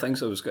of the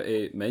things I was going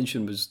to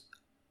mention was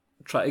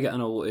try to get in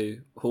a lot of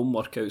home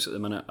workouts at the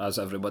minute, as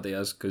everybody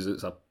is, because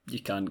you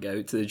can't get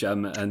out to the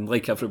gym, and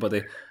like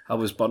everybody, I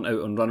was burnt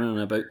out on running in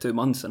about 2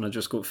 months, and I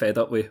just got fed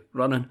up with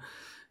running.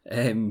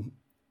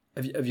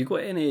 Have you got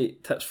any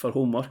tips for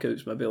home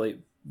workouts, maybe like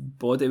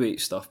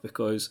bodyweight stuff?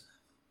 Because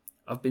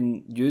I've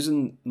been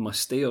using my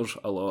stairs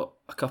a lot,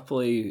 a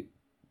couple of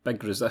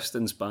big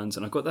resistance bands,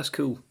 and I've got this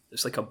cool,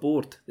 it's like a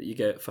board that you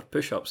get for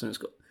push-ups, and it's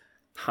got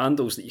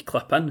handles that you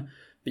clip in,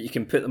 but you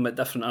can put them at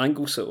different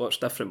angles so it works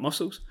different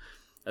muscles.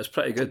 It's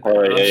pretty good.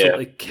 It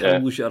absolutely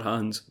kills your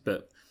hands.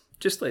 But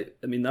just like,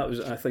 I mean,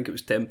 I think it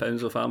was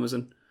 £10 off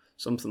Amazon,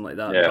 something like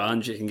that.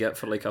 Bands you can get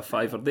for like a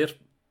 £5. They're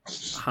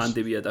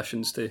handy wee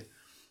additions to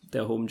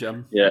a home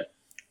gym. Yeah.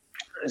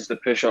 Is the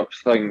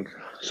push-ups thing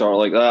sort of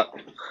like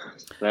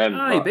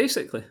that?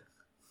 Basically.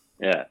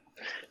 Yeah.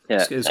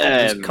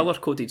 It's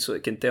colour-coded so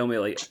it can tell me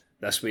like,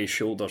 this way's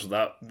shoulders,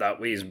 that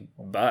way's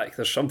back.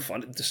 There's some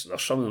fun. There's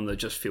some of them that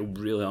just feel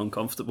really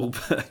uncomfortable,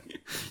 but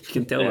you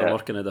can tell they're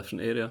working in a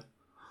different area.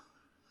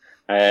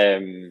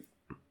 Home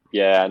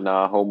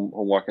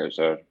workouts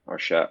are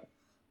shit.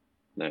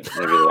 No, they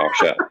really are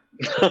shit.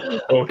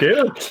 Okay.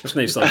 It's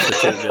nice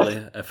substitute,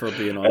 really, if we're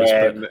being honest.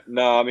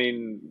 No, I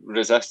mean,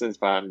 resistance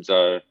bands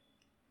are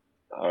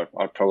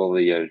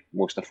probably your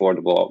most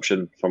affordable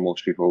option for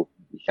most people.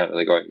 You can't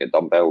really go out and get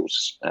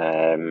dumbbells.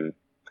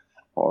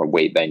 Or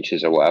weight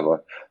benches or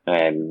whatever.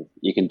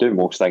 You can do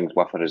most things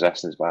with a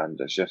resistance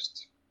band. It's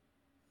just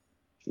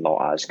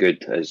not as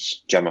good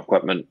as gym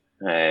equipment.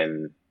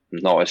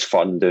 Not as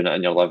fun doing it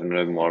in your living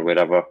room or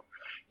wherever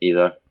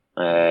either.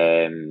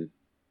 I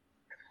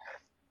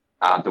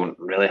don't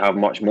really have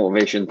much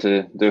motivation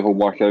to do home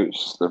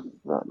workouts.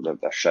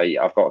 They're shite.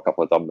 I've got a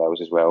couple of dumbbells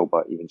as well,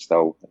 but even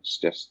still, it's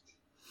just...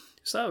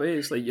 It's that way.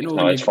 It's like, when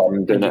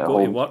you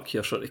go to work,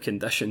 you're sort of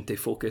conditioned to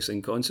focus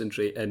and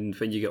concentrate, and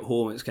when you get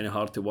home, it's kind of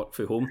hard to work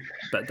from home.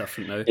 Bit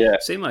different now. Yeah.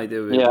 Same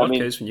idea with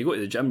workouts. When you go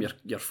to the gym,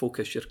 you're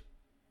focused.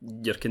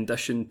 You're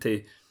conditioned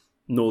to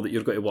know that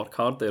you're going to work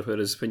hard there,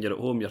 whereas when you're at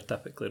home, you're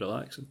typically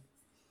relaxing.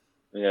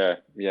 Yeah,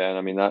 and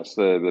I mean that's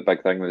the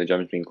big thing when the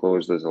gym's been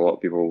closed. There's a lot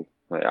of people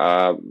like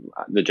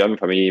the gym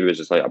for me was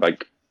just like a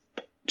big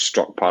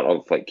struck part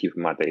of like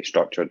keeping my day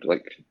structured.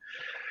 Like.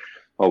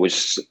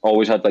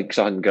 Always had like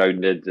something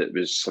grounded. It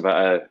was a bit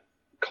of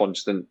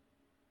constant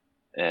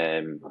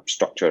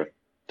structure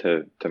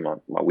to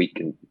my week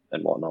and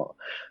whatnot.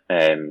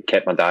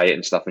 Kept my diet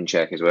and stuff in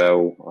check as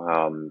well.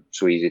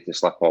 So easy to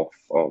slip off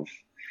of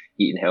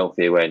eating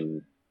healthy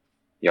when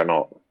you're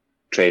not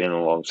training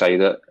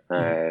alongside it.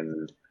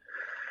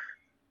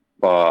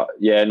 But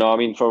yeah, no, I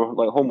mean for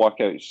like home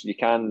workouts, you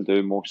can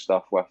do most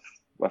stuff with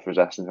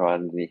resistance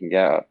bands, and you can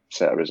get a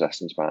set of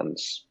resistance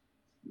bands.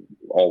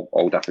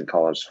 All different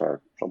colours for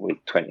probably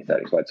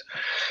 20-30 quid.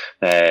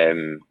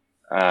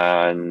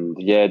 And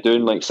yeah,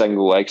 doing like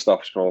single leg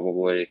stuff's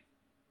probably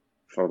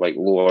for like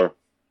lower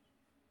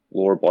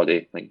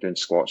body, like doing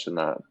squats and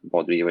that,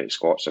 body weight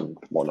squats and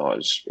whatnot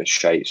is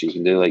shite. So you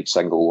can do like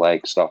single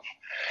leg stuff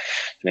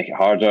to make it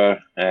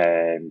harder,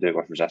 do it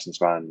with resistance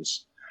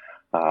bands.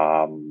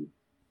 And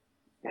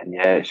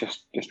yeah, it's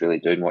just really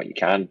doing what you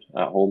can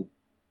at home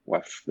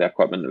with the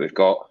equipment that we've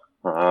got.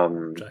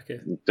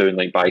 Doing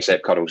like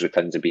bicep curls with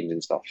tins of beans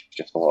and stuff,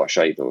 just a lot of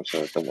shite though,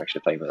 so don't waste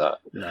your time with that.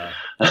 Nah.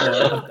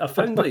 I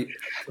found like,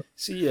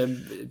 see,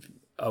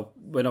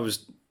 when I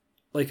was,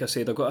 like I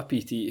said, I got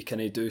a PT to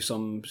kind of do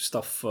some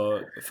stuff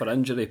for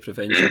injury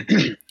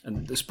prevention,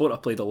 and the sport I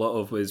played a lot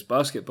of was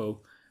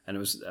basketball, and it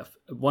was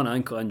one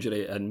ankle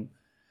injury and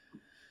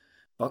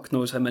fuck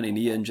knows how many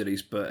knee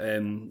injuries, but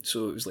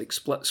so it was like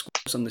split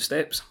squats on the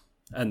steps,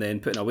 and then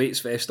putting a weights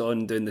vest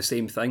on, doing the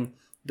same thing,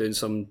 doing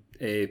some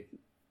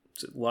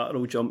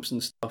lateral jumps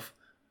and stuff,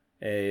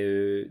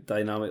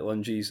 dynamic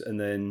lunges, and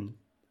then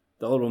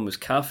the other one was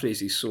calf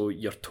raises, so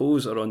your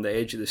toes are on the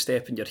edge of the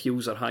step and your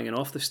heels are hanging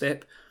off the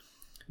step.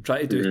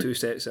 Try to do 2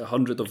 sets of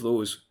 100 of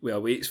those with a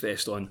weights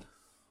vest on.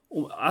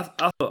 I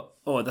thought,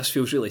 this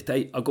feels really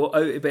tight. I got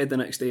out of bed the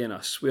next day and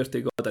I swear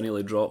to God I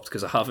nearly dropped,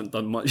 because I haven't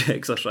done much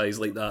exercise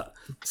like that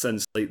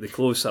since like the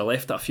close. So I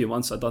left it a few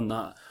months, I'd done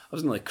that. I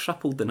was nearly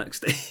crippled the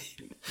next day.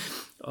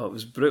 It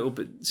was brutal,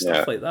 but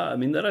stuff like that. I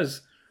mean,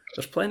 there's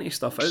plenty of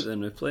stuff out there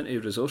now, plenty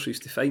of resources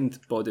to find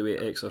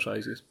bodyweight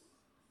exercises.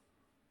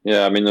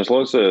 Yeah, I mean, there's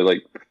lots of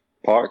like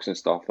parks and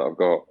stuff that have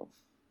got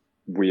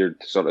weird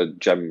sort of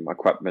gym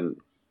equipment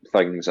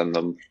things in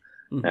them.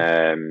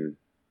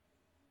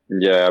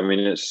 Yeah, I mean,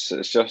 it's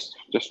just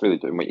really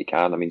doing what you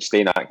can. I mean,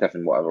 staying active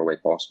in whatever way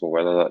possible,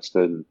 whether that's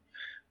doing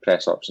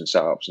press ups and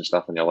sit ups and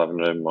stuff in your living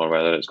room, or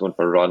whether it's going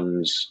for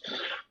runs,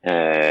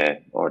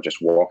 or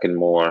just walking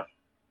more,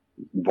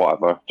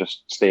 whatever.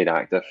 Just staying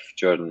active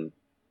during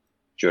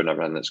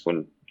everything that's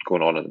going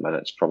on at the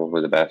minute is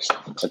probably the best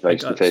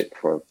advice to take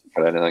for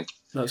anything.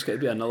 That's got to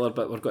be another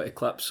bit we're going to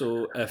clip.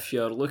 So if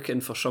you're looking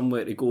for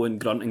somewhere to go and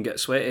grunt and get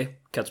sweaty,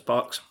 kids'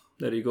 parks,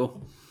 there you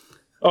go.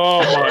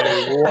 Oh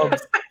my lord.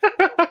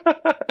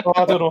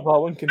 I don't know if that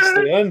one can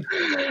stay in.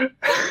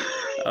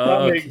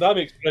 That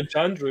makes Prince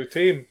Andrew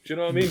tame. Do you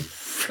know what I mean?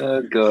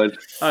 Oh god.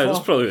 That's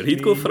probably where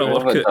he'd go for a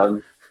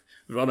workout.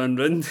 Running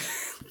round.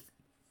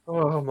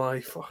 Oh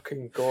my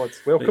fucking god.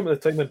 Welcome to the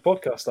Time In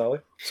podcast, Ali.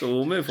 So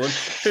we'll move on.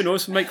 Who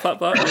knows, we might clap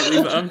that and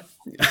leave it in.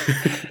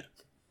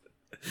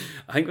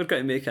 I think we're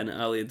going to make an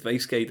Ali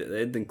advice guide at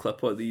the end and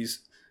clip all these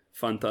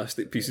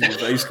fantastic pieces of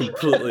advice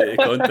completely out of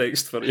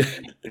context for you.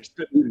 Do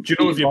you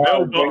know if you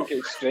melt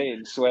butter, straight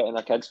and sweat in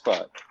a kid's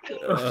pack?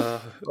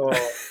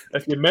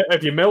 If you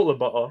melt the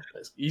butter,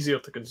 it's easier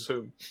to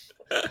consume.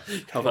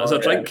 Have it as a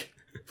drink.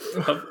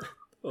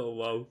 Oh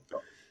wow,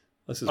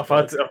 this is. I've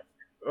had.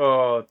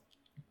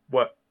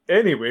 What?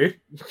 Anyway,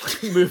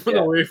 moving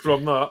away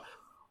from that,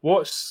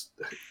 let's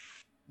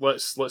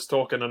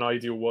talk in an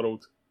ideal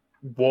world.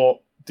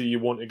 What do you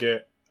want to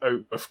get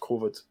out of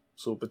COVID?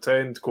 So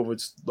pretend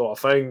COVID's not a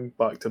thing,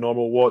 back to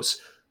normal. What's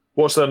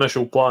the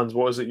initial plans?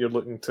 What is it you're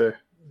looking to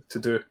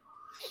do?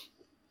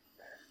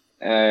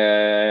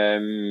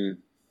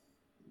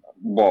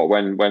 What,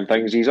 when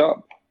things ease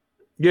up?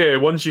 Yeah,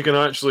 once you can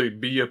actually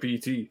be a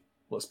PT,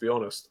 let's be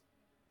honest.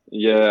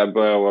 Yeah,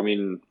 well, I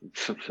mean,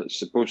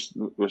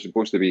 we're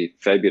supposed to be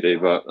February,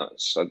 but I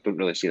don't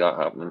really see that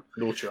happening.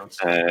 No chance.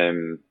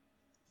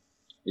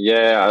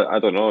 Yeah, I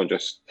don't know,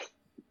 just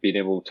being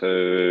able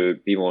to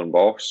be my own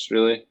boss,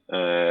 really.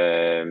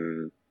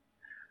 So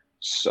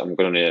I'm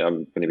going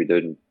to be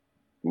doing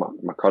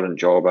my current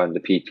job and the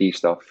PT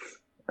stuff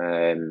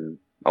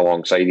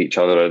alongside each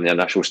other in the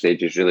initial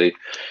stages. Really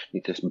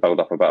need to build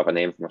up a bit of a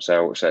name for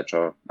myself,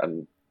 etc.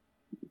 in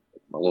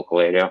my local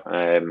area.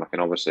 I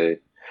can obviously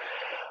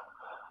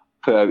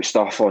put out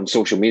stuff on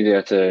social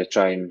media to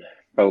try and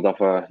build up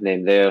a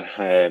name there.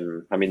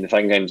 I mean, the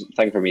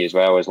thing for me as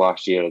well is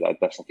last year I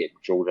dislocated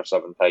my shoulder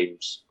 7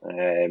 times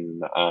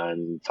and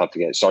had to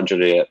get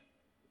surgery at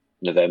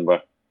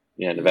November.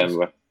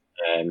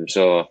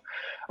 So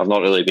I've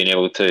not really been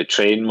able to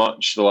train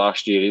much the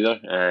last year either,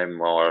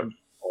 or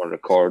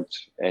record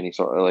any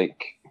sort of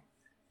like,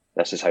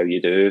 this is how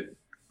you do.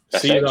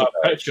 See that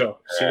picture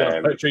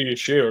you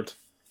shared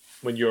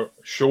when your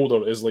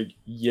shoulder is like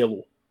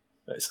yellow.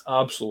 It's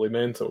absolutely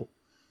mental.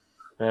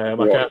 I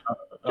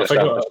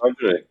think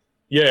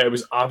yeah, it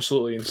was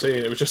absolutely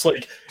insane. It was just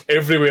like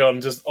everywhere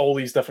and just all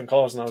these different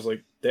colours, and I was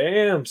like,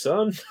 "Damn,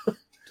 son!"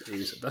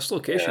 This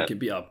location could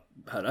be a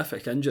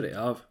horrific injury to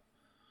have.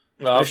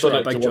 Especially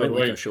a big joint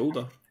like your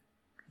shoulder.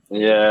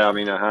 Yeah, I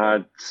mean, I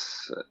had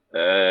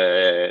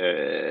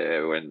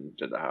when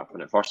did that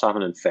happen? It first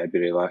happened in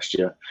February last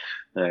year,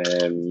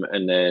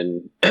 and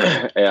then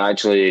it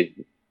actually,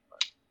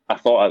 I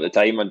thought at the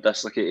time I'd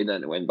dislocated it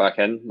and it went back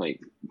in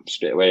like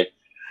straight away.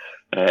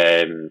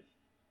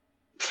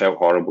 Felt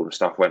horrible and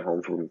stuff. Went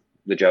home from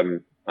the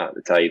gym at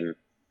the time.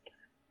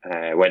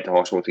 Went to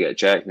hospital to get it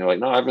checked, and they're like,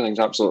 "No, everything's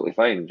absolutely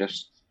fine.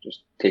 Just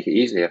take it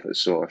easy if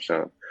it's sore."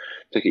 So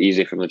took it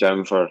easy from the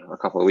gym for a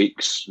couple of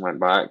weeks, went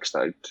back,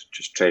 started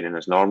just training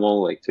as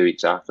normal, like 2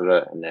 weeks after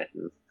it, and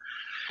then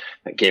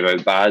it came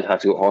out bad, had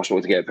to go to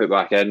hospital to get it put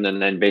back in,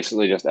 and then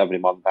basically just every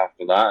month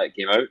after that it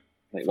came out,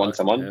 like once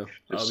a month.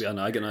 That'll be an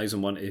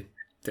agonising one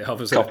to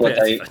have as a couple of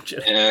times.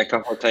 Injury. Yeah, a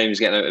couple of times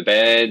getting out of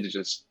bed,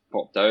 just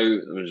popped out.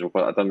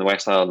 I'd done the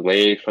West Highland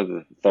Way for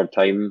the third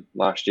time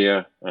last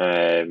year,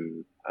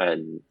 and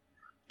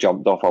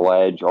jumped off a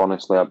ledge,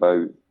 honestly,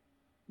 about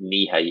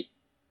knee height.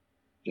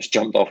 Just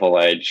jumped off a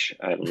ledge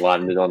and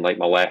landed on like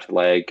my left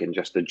leg, and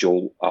just a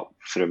jolt up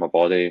through my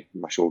body.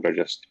 My shoulder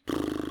just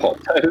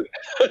popped out.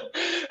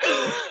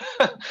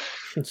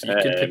 So you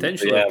could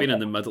potentially have been in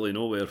the middle of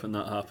nowhere when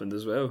that happened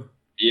as well.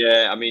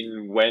 Yeah, I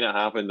mean, when it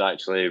happened,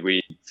 actually,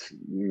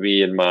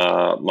 me and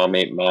my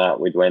mate Matt,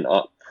 we went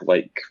up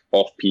like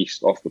off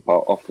piste, off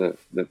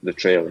the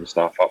trail and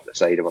stuff, up the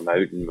side of a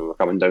mountain. We were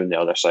coming down the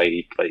other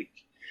side, like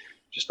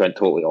just went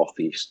totally off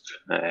piste.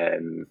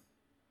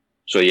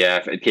 So yeah,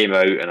 if it came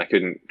out and I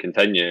couldn't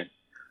continue,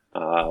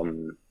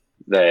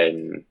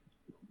 then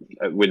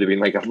it would have been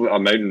like a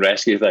mountain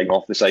rescue thing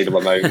off the side of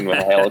a mountain with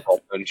a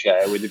helicopter and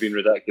shit. It would have been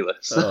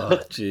ridiculous. Oh,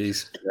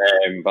 jeez.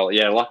 But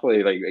yeah,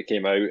 luckily, like it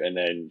came out, and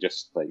then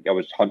just like I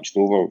was hunched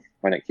over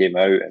when it came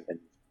out, and then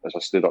as I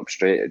stood up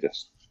straight, it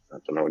just, I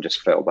don't know, it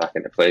just fell back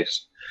into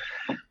place.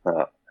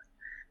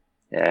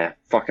 Yeah,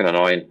 fucking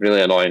annoying,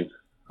 really annoying.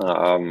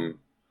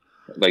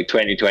 Like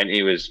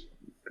 2020 was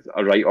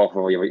a write-off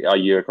of a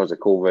year because of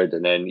COVID,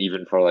 and then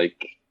even for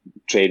like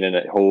training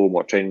at home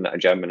or training at a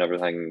gym and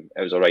everything,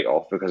 it was a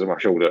write-off because of my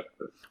shoulder.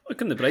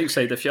 Look on the bright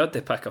side, if you had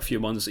to pick a few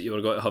months that you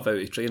were going to have out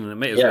of training, it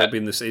might as well have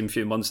been the same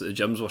few months that the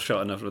gyms were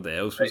shut and everything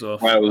else was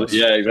off. Well,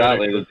 yeah,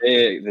 exactly.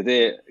 The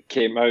day it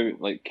came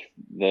out, like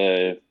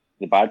the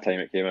bad time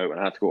it came out, when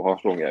I had to go to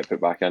hospital and get it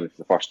put back in for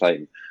the first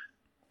time,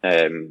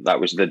 that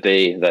was the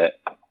day that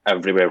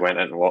everywhere went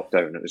into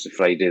lockdown. It was the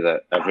Friday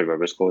that everywhere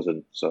was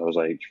closing. So I was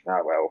like,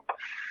 well,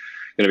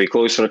 going to be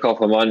closed for a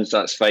couple of months,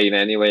 that's fine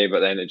anyway, but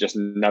then it just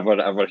never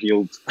ever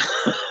healed.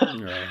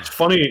 It's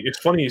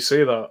funny you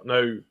say that.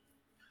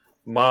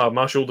 Now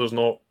my shoulder's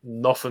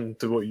nothing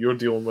to what you're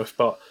dealing with,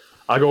 but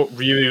I got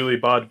really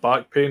bad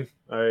back pain.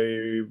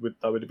 That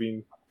would have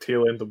been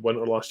tail end of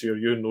winter last year.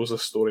 You knows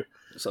this story.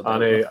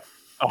 And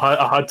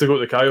I had to go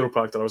to the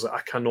chiropractor. I was like,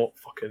 I cannot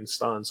fucking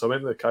stand. So I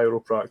went to the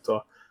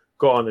chiropractor,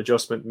 got an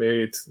adjustment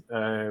made.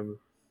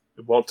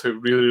 It worked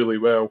out really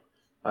well.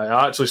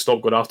 I actually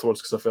stopped going afterwards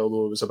because I felt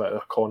though it was a bit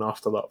of a con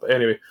after that. But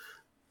anyway,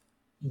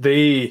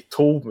 they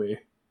told me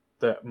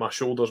that my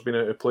shoulder's been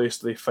out of place,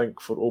 they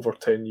think, for over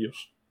 10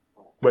 years,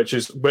 which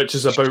is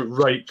about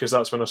right, because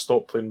that's when I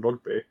stopped playing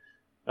rugby.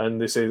 And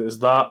they say it's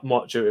that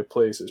much out of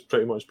place, it's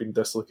pretty much been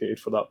dislocated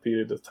for that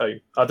period of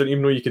time. I didn't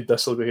even know you could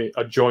dislocate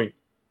a joint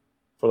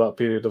for that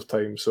period of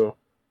time. So,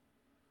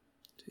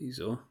 jeez,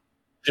 oh.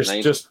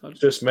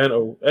 Just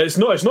mental. It's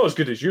not as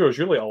good as yours.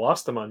 You're like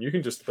Elastoman. You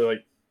can just be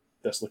like,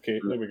 dislocate.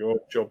 There we go.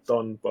 Job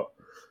done. But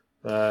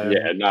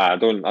I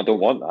don't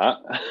want that.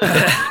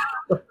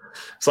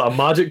 It's like a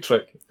magic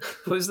trick.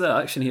 What's the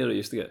action here I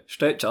used to get?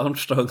 Stretch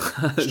Armstrong.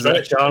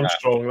 Stretch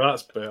Armstrong.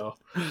 That's better.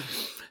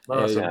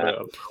 That's a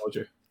better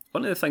analogy.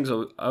 One of the things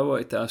I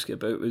wanted to ask you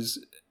about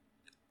was,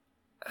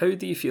 how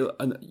do you feel?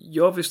 And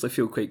you obviously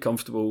feel quite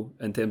comfortable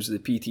in terms of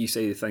the PT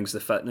side of things, the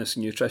fitness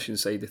and nutrition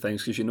side of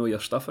things, because you know your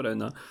stuff around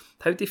that.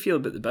 How do you feel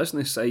about the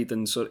business side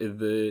and sort of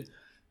the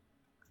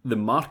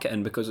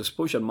marketing? Because I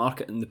suppose you're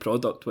marketing the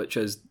product, which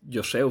is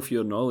yourself,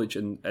 your knowledge,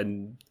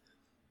 and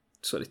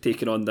sort of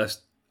taking on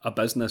a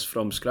business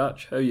from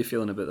scratch. How are you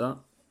feeling about that?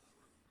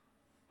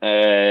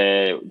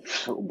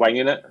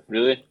 Winging it,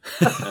 really.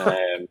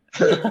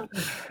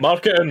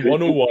 Marketing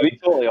 101. To be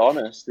totally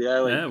honest,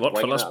 work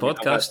for this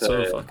podcast,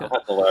 so fuck it. I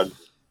had to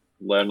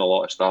learn a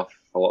lot of stuff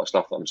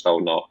that I'm still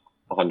not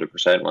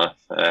 100%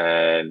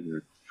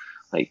 with.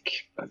 Like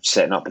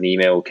setting up an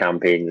email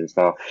campaign and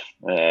stuff,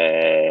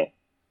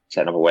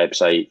 setting up a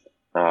website,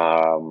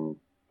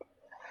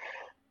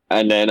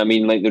 and then I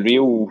mean, like the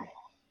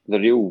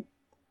real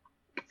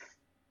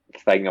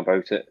thing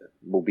about it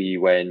will be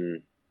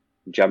when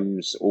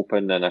gyms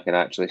open and I can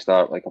actually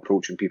start like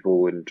approaching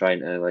people and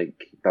trying to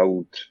like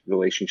build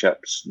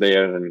relationships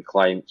there and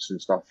clients and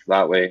stuff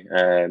that way.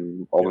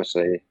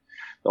 Obviously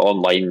the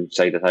online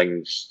side of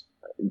things,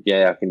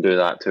 I can do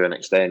that to an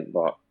extent,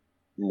 but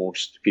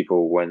most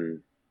people,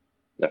 when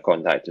they're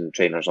contacting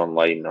trainers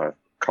online or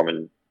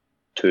coming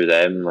to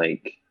them,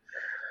 like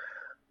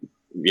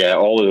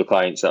all of the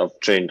clients that I've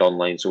trained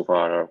online so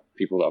far are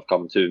people that have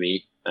come to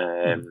me,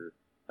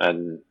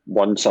 and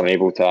once I'm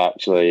able to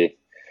actually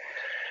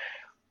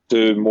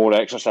do more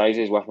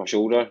exercises with my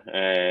shoulder,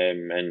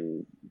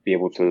 and be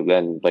able to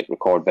then like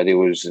record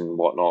videos and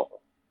whatnot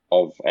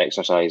of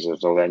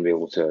exercises, I'll then be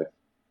able to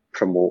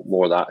promote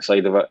more that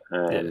side of it,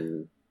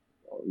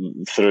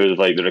 through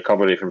like the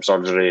recovery from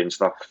surgery and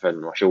stuff,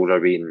 and my shoulder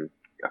being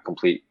a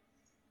complete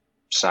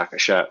sack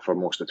of shit for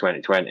most of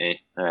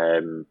 2020.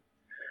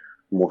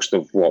 Most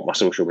of what my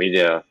social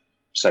media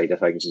side of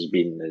things has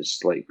been is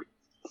like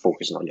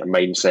focusing on your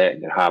mindset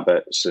and your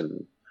habits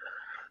and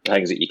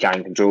things that you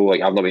can control.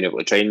 Like I've not been able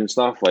to train and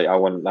stuff. Like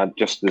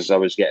just as I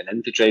was getting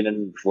into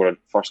training before I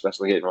first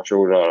dislocated my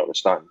shoulder, I was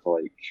starting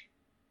to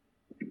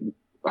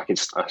I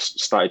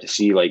started to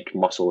see like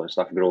muscle and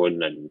stuff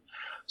growing and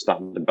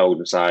starting to build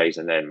in size,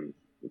 and then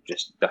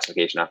just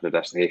dislocation after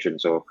dislocation.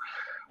 So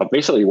I've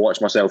basically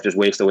watched myself just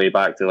waste away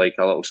back to like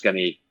a little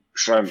skinny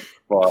shrimp,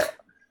 but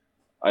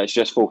it's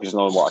just focusing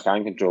on what I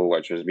can control,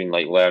 which has been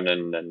like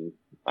learning and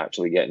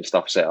actually getting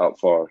stuff set up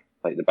for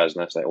like the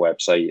business, like a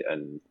website,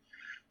 and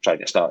trying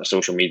to start a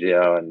social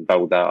media and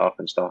build that up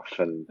and stuff.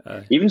 And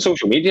even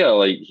social media,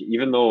 like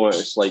even though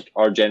it's like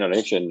our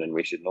generation and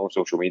we should know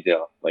social media,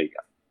 like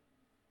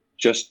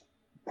just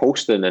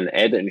posting and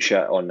editing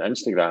shit on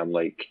Instagram,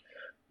 like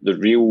the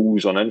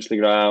reels on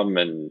Instagram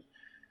and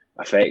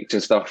effects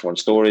and stuff on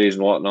stories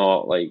and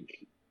whatnot,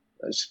 like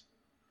it's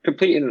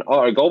complete and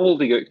utter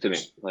gobbledygook to me.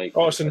 Like,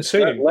 it's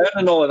insane.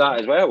 Learning all of that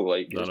as well.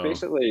 Like, it's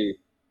basically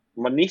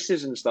my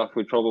nieces and stuff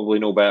would probably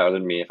know better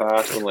than me if I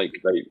asked them, like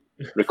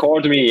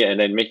record me and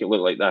then make it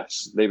look like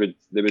this. They would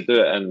do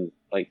it in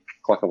like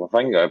click of a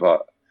finger.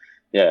 But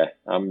yeah,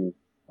 I'm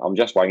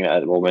just winging it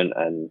at the moment,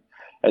 and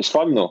it's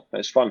fun though.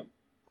 It's fun.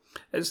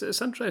 It's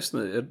interesting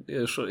that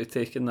you're sort of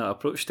taking that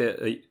approach to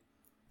it. Like,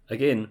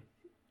 again,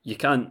 you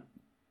can't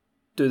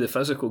do the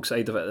physical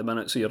side of it at the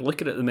minute, so you're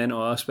looking at the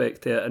mental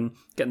aspect to it and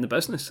getting the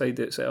business side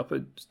of it set up,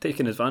 it's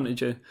taking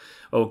advantage of.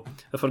 Oh,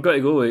 if we're going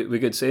to go with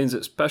good sayings,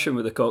 it's pishing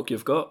with the cock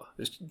you've got.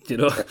 It's,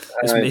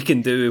 it's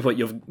making do with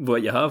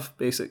what you have,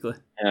 basically.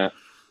 Yeah,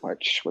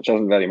 which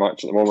isn't very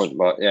much at the moment,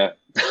 but yeah.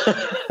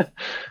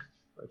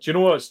 Do you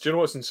know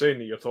what's insane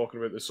that you're talking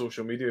about the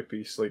social media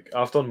piece? Like,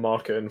 I've done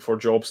marketing for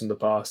jobs in the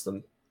past,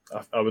 and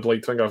I would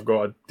like to think I've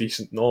got a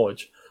decent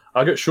knowledge.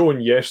 I got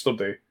shown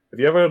yesterday. Have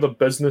you ever heard of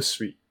Business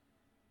Suite?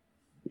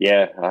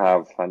 Yeah, I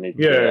have. I need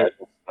to.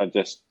 I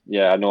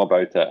know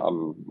about it.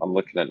 I'm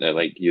looking into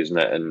like using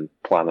it and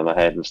planning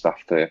ahead and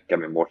stuff to give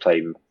me more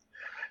time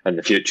in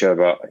the future.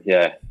 But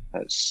yeah,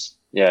 it's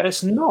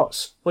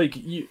nuts. Like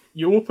you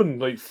open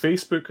like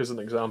Facebook as an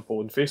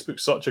example, and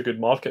Facebook's such a good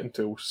marketing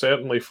tool,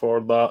 certainly for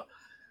that.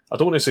 I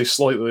don't want to say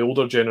slightly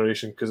older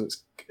generation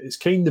because it's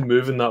kind of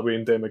moving that way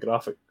in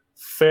demographic,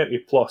 30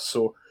 plus.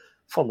 So,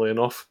 funnily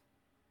enough,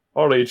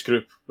 our age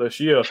group this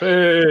year.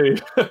 Hey,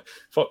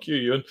 fuck you,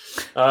 Ewan.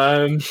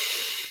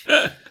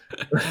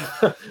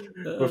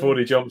 Before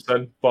he jumps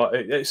in, but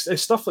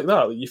it's stuff like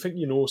that. Like, you think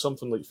you know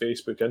something like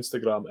Facebook,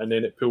 Instagram, and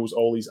then it pulls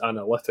all these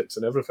analytics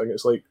and everything.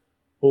 It's like,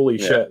 holy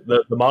shit!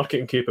 The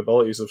marketing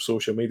capabilities of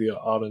social media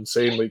are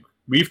insane. Like,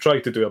 we've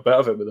tried to do a bit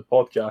of it with the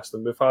podcast,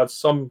 and we've had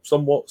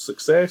somewhat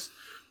success.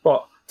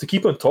 But to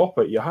keep on top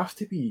of it, you have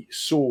to be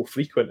so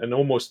frequent, and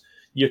almost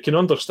you can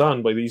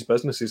understand why these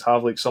businesses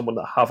have like someone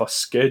that have a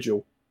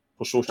schedule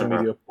for social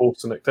media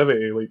posts and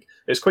activity. Like,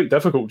 it's quite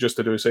difficult just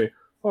to say,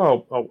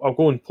 oh, I'll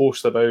go and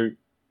post about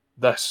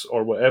this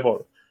or whatever.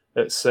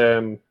 It's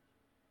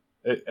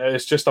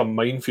it's just a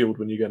minefield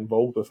when you get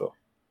involved with it.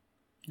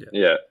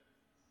 Yeah.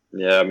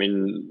 I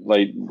mean,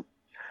 like,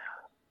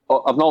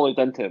 I've not looked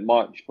into it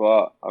much,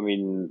 but I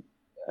mean,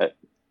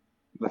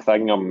 the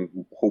thing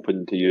I'm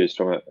hoping to use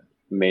from it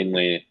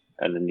mainly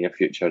in the near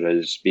future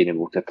is being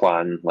able to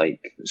plan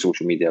like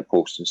social media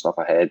posts and stuff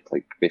ahead,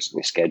 like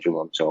basically schedule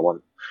them. So I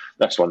want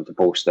this one to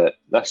post at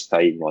this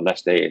time on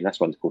this day, and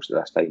this one to post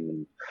at this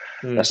time,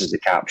 and this is the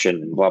caption,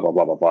 and blah blah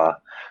blah blah blah.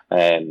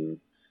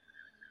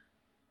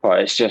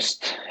 But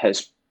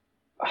it's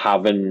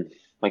having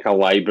like a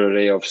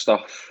library of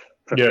stuff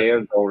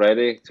prepared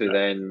already to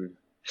then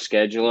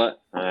schedule it.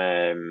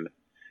 And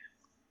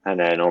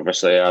then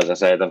obviously, as I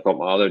said, I've got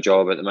my other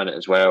job at the minute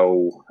as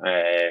well.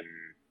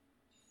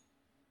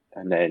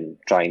 And then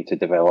trying to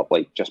develop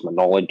like just my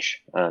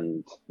knowledge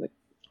and like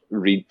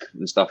read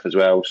and stuff as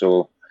well.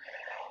 So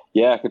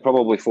yeah, I could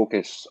probably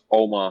focus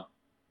all my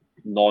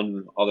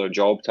non-other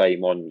job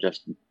time on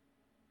just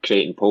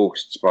creating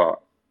posts,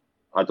 but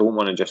I don't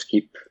want to just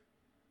keep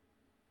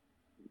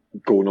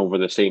going over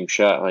the same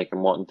shit. Like, I'm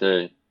wanting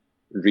to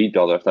read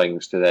other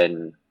things to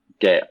then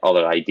get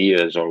other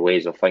ideas or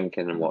ways of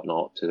thinking and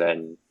whatnot to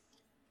then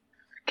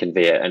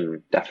convey it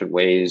in different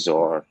ways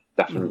or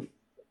different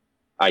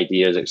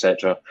ideas,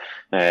 etc.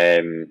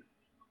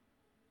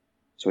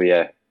 So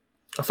yeah,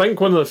 I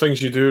think one of the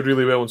things you do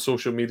really well on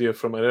social media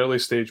from an early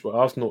stage, what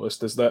I've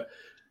noticed, is that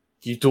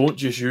you don't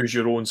just use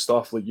your own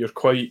stuff. Like, you're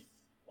quite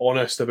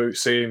honest about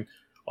saying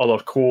other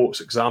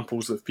quotes,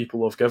 examples that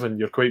people have given.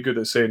 You're quite good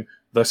at saying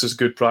this is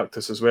good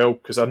practice as well.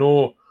 Because I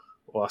don't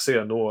obviously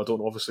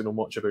know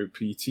much about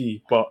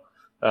PT, but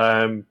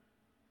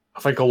I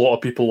think a lot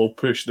of people will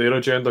push their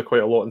agenda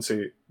quite a lot and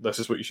say, this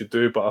is what you should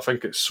do. But I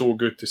think it's so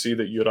good to see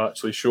that you're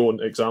actually showing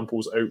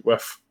examples out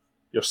with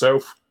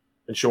yourself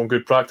and showing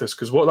good practice.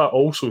 Because what that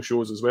also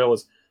shows as well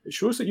is it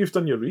shows that you've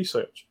done your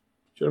research.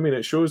 Do you know what I mean?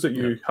 It shows that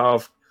you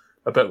have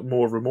a bit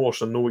more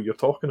remorse and know what you're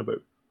talking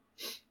about.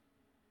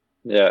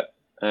 Yeah.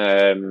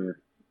 I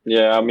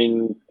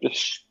mean,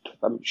 just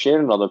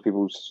sharing other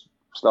people's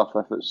stuff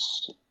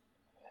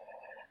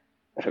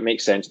if it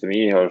makes sense to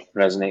me or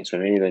resonates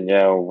with me, then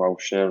I'll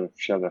share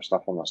their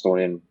stuff on my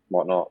story and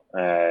whatnot.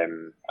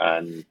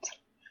 And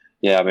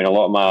yeah, I mean, a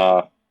lot of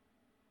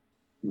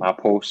my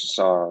posts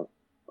are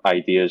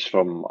ideas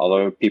from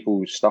other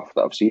people's stuff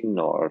that I've seen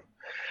or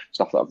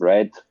stuff that I've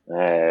read.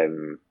 I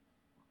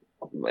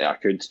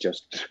could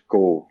just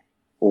go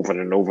over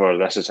and over.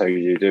 This is how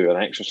you do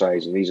an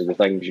exercise, and these are the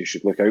things you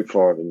should look out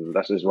for, and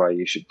this is why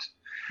you should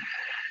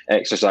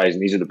exercise,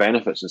 and these are the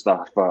benefits and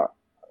stuff. But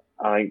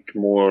I think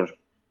more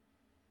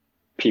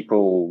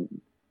people,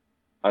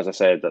 as I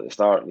said at the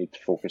start, need to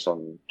focus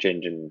on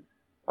changing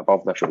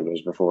above their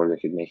shoulders before they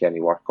could make any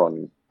work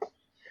on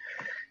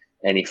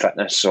any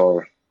fitness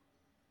or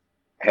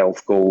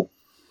health goal.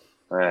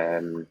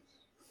 So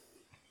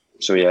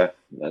yeah,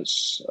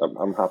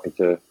 I'm happy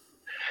to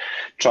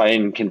try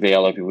and convey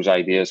other people's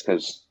ideas,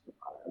 because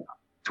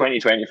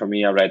 2020 for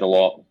me, I read a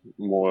lot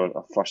more.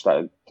 I first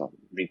started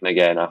reading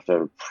again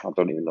after, I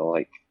don't even know,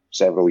 like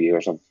several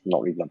years of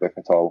not reading a book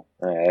at all.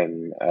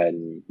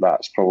 And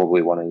that's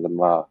probably one of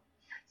my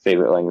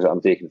favourite things that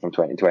I'm taking from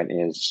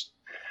 2020 is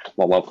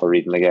my love for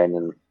reading again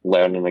and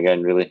learning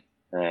again, really.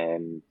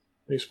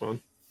 Nice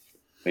one.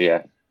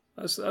 Yeah.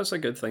 That's a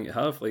good thing to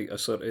have, like a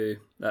sort of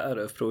that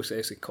iterative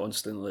process of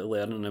constantly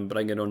learning and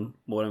bringing on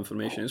more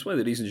information. It's one of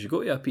the reasons you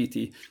go to a PT.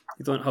 You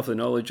don't have the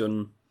knowledge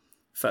on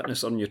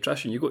fitness or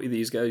nutrition. You go to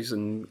these guys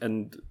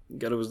and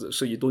girls,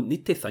 so you don't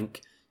need to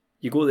think.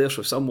 You go there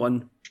so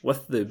someone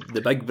with the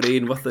big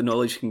brain, with the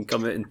knowledge, can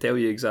come out and tell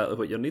you exactly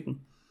what you're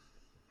needing.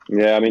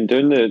 Yeah, I mean,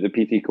 doing the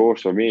PT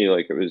course for me,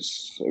 like it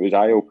was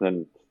eye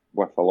opening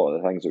with a lot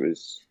of the things it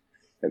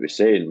was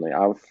saying. Like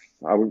I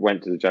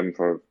went to the gym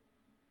for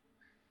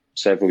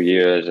several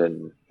years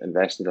and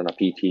invested in a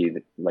PT,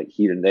 like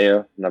here and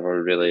there,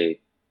 never really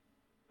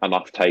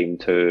enough time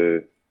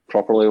to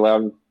properly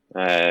learn.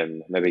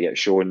 Maybe get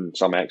shown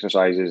some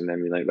exercises and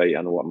then be like, right,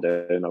 I know what I'm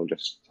doing, I'll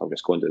just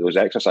go and do those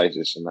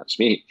exercises and that's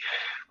me.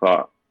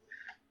 But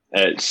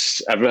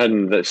it's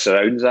everything that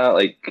surrounds that.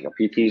 Like a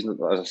PT's,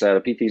 as I said,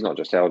 a PT's not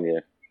just telling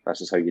you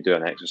this is how you do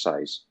an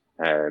exercise.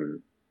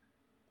 They're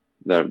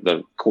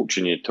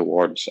coaching you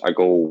towards a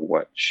goal,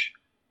 which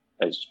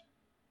is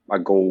a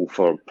goal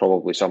for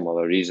probably some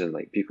other reason.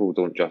 Like people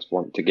don't just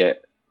want to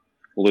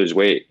lose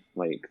weight.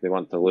 Like they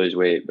want to lose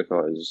weight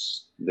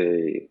because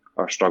they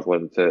are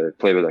struggling to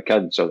play with their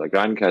kids or their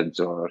grandkids,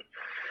 or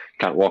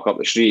can't walk up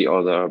the street,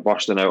 or they're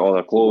bursting out all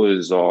their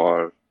clothes,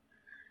 or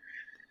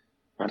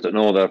I don't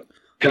know, their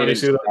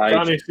parents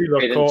died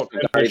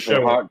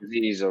from heart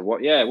disease or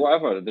what. Yeah,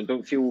 whatever. They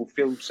don't feel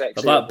sexy.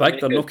 They're that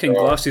big. They're knocking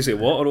glasses of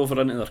water over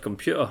into their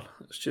computer.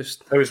 It's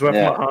just. It was with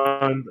my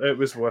hand. It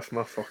was with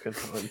my fucking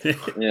hand.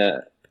 Yeah.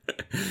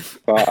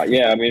 But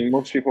yeah, I mean,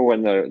 most people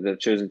when they're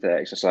choosing to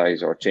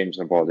exercise or change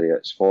their body,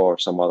 it's for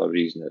some other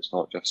reason. It's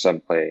not just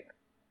simply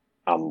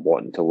I'm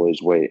wanting to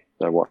lose weight.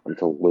 They're wanting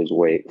to lose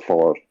weight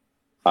for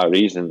a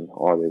reason,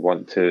 or they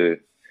want to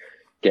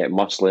get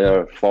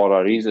musclier for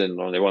a reason,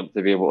 or they want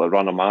to be able to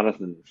run a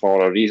marathon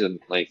for a reason.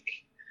 Like,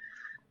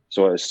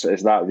 so it's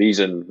that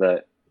reason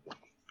that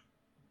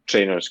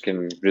trainers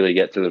can really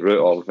get to the root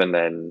of, and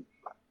then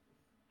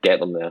get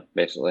them there.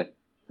 Basically,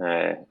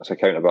 it's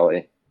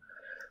accountability.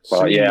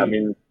 But yeah, I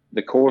mean,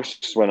 the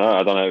course when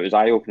I done it was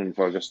eye opening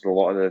for just a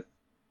lot of the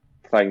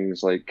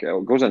things. Like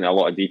it goes into a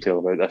lot of detail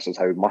about this is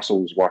how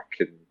muscles work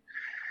and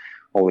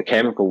all the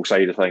chemical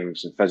side of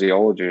things and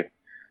physiology.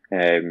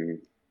 But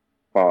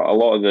a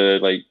lot of the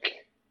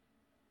like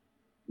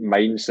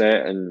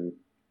mindset and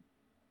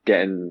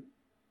getting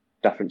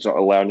different sort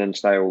of learning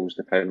styles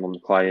depending on the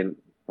client,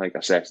 like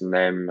assessing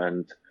them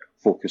and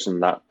focusing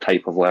that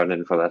type of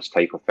learning for this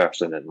type of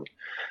person and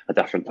a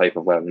different type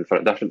of learning for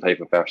a different type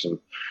of person.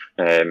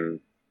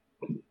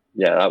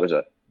 Yeah, that was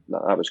it.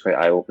 That was quite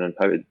eye opening.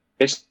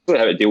 Basically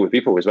how to deal with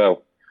people as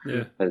well.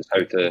 Yeah, and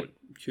how to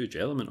huge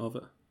element of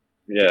it.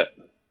 Yeah.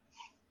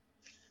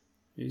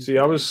 See,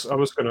 I was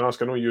going to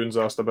ask. I know Ewan's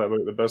asked a bit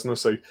about the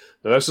business side.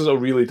 Now, this is a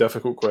really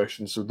difficult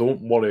question, so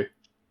don't worry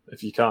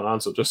if you can't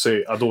answer. Just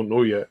say I don't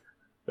know yet,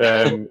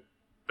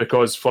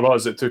 because for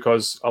us it took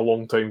us a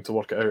long time to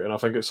work it out, and I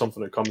think it's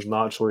something that comes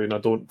naturally. And I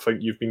don't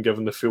think you've been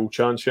given the full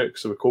chance yet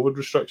because of the COVID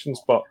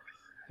restrictions. But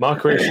my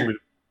question would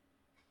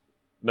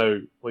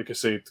now, like I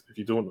said, if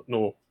you don't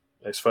know,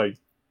 it's fine.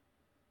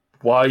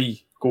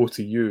 Why go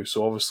to you?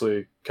 So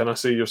obviously, can I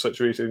say you're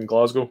situated in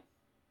Glasgow?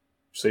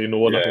 Say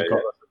no, and I can cut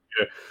that.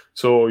 Yeah.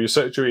 So you're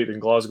situated in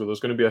Glasgow. There's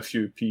going to be a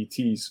few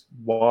PTs.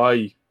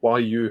 Why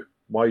you?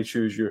 Why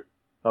choose you?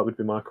 That would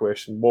be my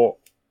question.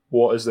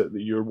 What is it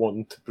that you're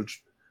wanting to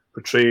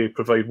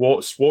provide?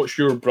 What's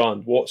your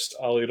brand? What's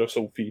Ali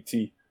Russell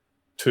PT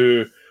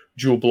to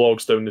Joe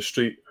Blogs down the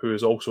street, who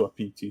is also a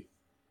PT?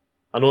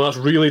 I know that's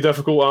really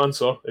difficult to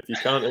answer. If you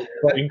can't, it's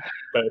fine,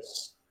 but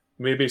it's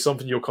maybe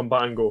something you'll come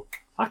back and go,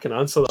 I can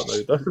answer that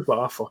now. This is what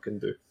I fucking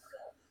do.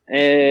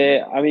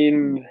 I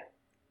mean,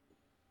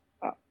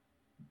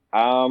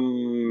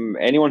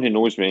 anyone who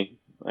knows me,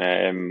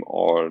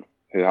 or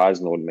who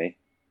has known me,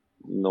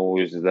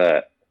 knows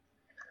that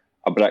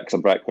a brick's a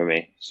brick with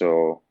me.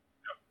 So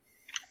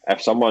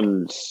if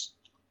someone's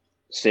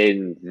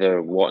saying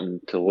they're wanting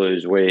to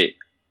lose weight,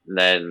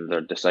 then they're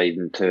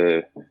deciding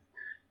to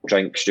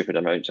drink stupid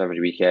amounts every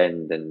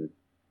weekend and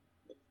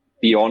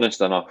be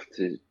honest enough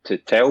to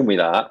tell me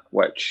that,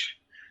 which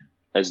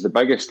is the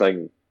biggest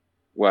thing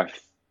with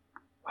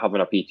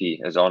having a PT,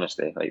 is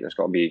honesty. Like, there's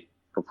got to be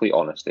complete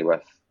honesty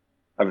with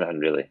everything,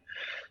 really.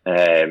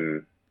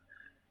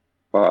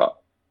 But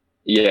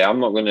yeah, I'm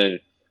not going to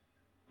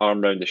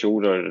arm around the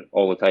shoulder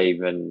all the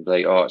time and be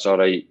like, oh, it's all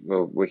right,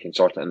 well, we can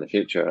sort it in the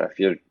future.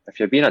 If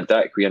you're being a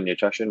dick with your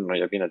nutrition, or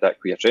you're being a dick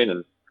with your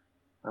training,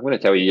 I'm going to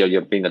tell you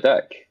you're being a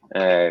dick.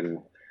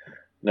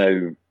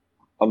 Now,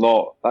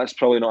 that's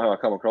probably not how I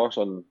come across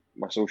on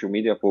my social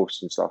media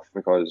posts and stuff,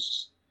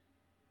 because,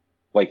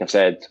 like I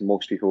said,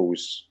 most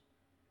people's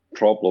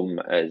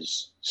problem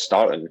is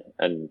starting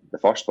in the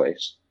first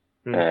place.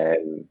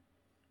 And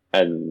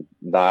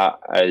that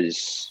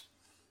is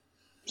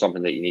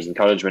something that you need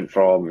encouragement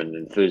from and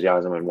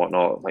enthusiasm and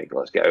whatnot. Like,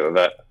 let's get out of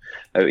it,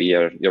 out of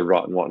your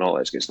rut and whatnot.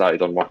 Let's get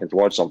started on working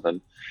towards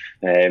something.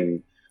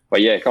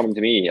 But yeah, coming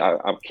to me,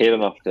 I care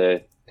enough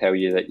to tell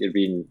you that you're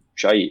being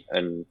shite,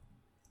 and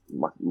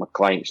my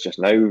clients just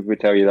now would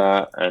tell you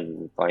that,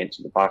 and clients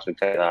in the past would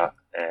tell you that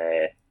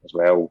as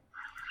well.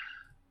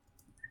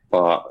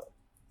 But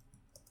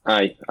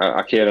I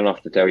care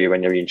enough to tell you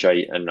when you're being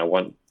shite, and I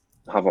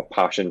have a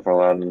passion for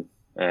learning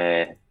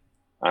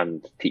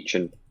and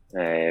teaching.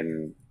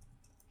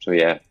 So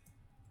yeah,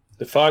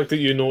 the fact that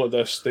you know at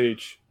this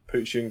stage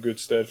puts you in good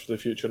stead for the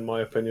future, in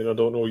my opinion. I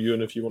don't know,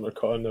 Ewan, if you want to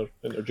cut in or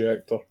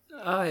interject. Or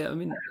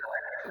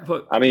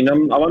I'm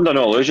under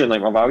no illusion.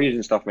 Like, my values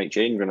and stuff might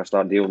change when I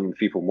start dealing with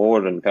people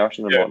more in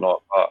person and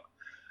whatnot. But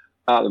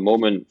at the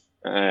moment,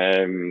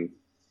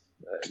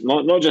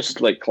 not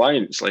just like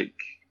clients, like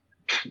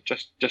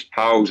just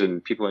pals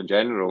and people in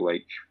general,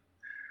 like,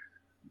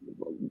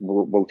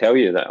 will tell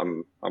you that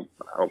I'm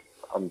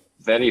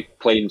very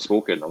plain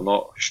spoken. I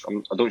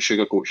don't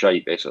sugarcoat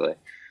shite, basically.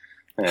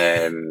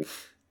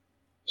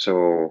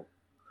 So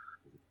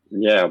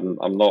yeah,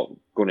 I'm not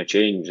going to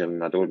change,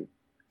 and I don't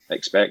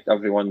expect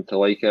everyone to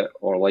like it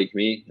or like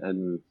me,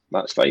 and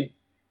that's fine.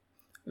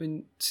 I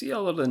mean, see,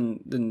 other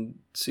than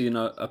seeing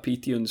a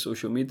PT on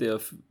social media,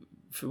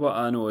 for what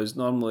I know, is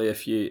normally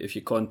if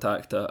you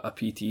contact a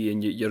PT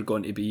and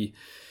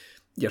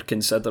you're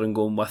considering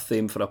going with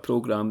them for a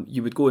programme,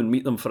 you would go and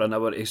meet them for an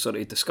hour to sort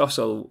of discuss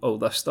all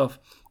this stuff.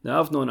 Now,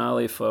 I've known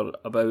Ali for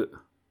about,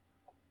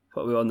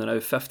 what are we on now,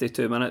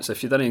 52 minutes,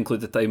 if you didn't include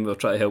the time we were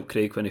trying to help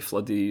Craig when he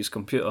flooded his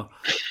computer.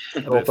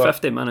 About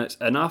 50 minutes,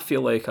 and I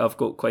feel like I've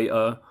got quite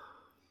a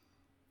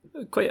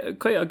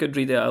good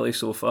read of Ali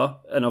so far,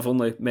 and I've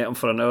only met him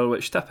for an hour,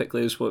 which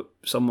typically is what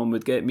someone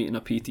would get meeting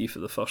a PT for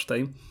the first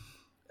time.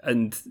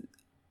 And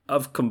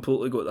I've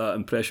completely got that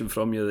impression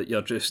from you that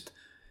you're just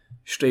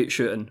straight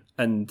shooting,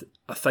 and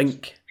I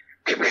think,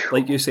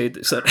 like you said,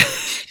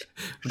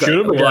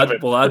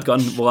 we'll add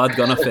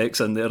gun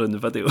effects in there in the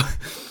video.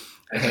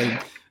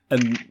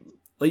 And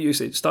like you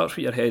said, it starts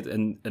with your head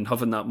and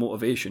having that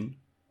motivation.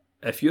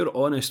 If you're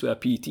honest with a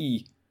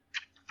PT,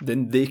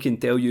 then they can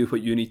tell you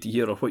what you need to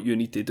hear or what you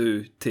need to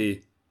do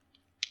to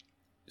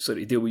sort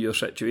of deal with your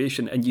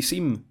situation. And you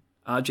seem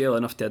agile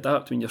enough to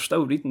adapt when you're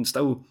still reading,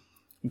 still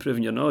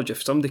improving your knowledge.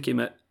 If somebody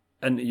came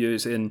into you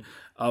saying,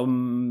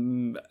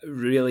 I'm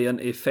really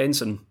into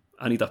fencing,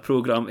 I need a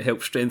programme to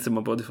help strengthen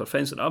my body for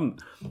fencing,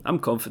 I'm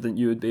confident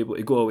you would be able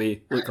to go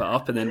away, look that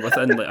up, and then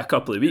within like a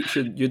couple of weeks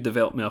you'd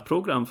develop me a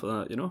programme for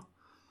that, you know?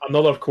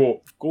 Another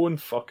quote, go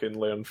and fucking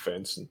learn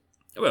fencing.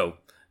 Well,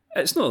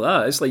 it's not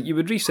that. It's like you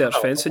would research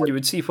fencing, you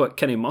would see what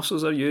kind of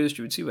muscles are used,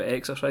 you would see what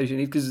exercise you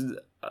need, because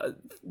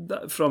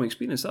from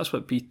experience, that's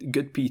what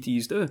good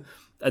PTs do.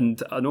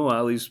 And I know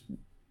Ali's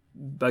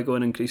big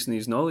on increasing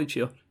his knowledge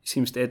here. He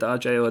seems dead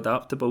agile,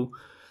 adaptable.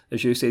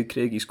 As you said,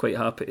 Craig, he's quite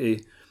happy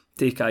to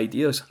take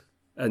ideas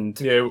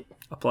and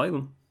apply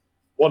them.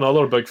 One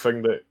other big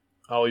thing that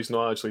Ali's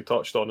not actually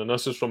touched on, and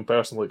this is from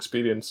personal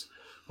experience.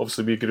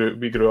 Obviously, we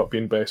grew up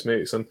being best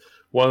mates, and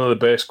one of the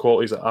best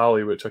qualities of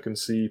Ali, which I can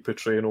see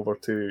portraying over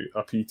to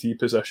a PT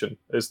position,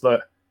 is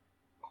that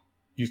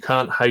you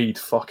can't hide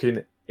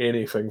fucking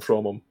anything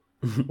from him.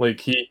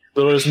 Like,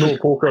 there is no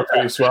poker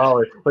face with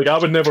Ali. Like, I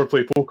would never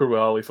play poker with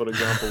Ali, for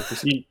example,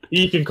 because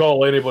he can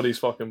call anybody's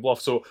fucking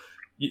bluff. So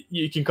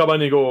you can come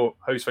in and go,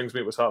 how's things,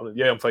 mate, what's happening?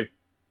 Yeah, I'm fine.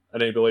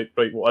 And then he'd be like,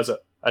 right, what is it?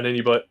 And then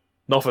he'd be like,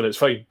 nothing, it's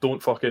fine.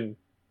 Don't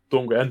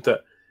get into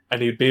it.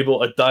 And he'd be able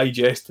to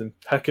digest and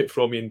pick it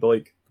from you and be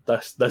like,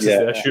 this is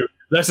the issue.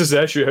 This is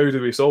the issue. How do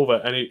we solve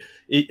it? And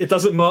it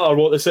doesn't matter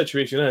what the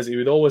situation is. He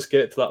would always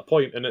get to that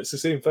point. And it's the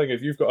same thing.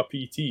 If you've got a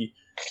PT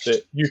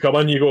that you come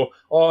in, you go,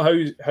 oh,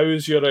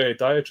 how's your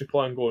dietary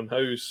plan going?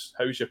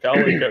 How's your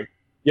calorie count?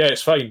 Yeah,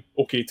 it's fine.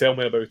 Okay, tell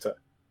me about it.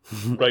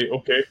 Right,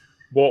 okay.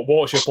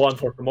 What's your plan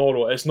for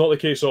tomorrow? It's not the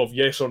case of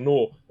yes or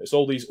no. It's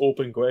all these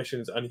open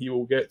questions, and he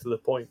will get to the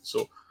point.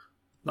 So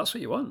that's what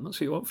you want. That's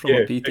what you want from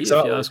a PT, exactly.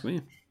 If you ask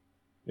me.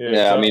 Yeah,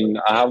 exactly. I mean,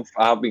 I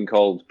have been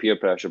called peer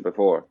pressure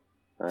before.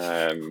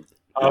 I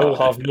will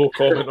have no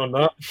comment on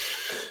that.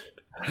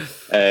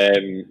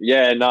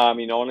 I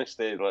mean,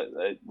 honestly,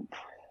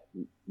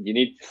 you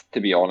need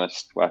to be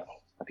honest with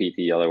a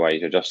PT, otherwise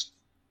you're just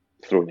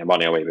throwing your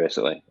money away,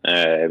 basically.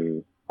 I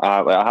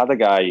had a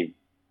guy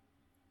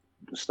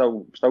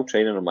still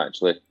training him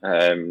actually.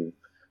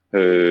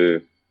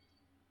 Who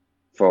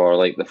for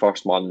like the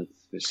first month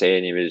was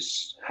saying he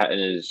was hitting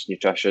his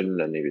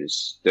nutrition and he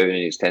was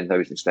doing his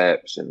 10,000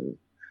 steps and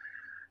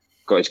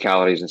got his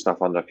calories and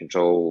stuff under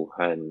control,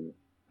 and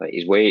like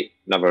his weight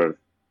never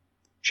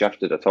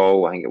shifted at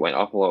all. I think it went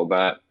up a little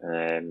bit,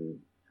 and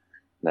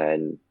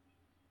then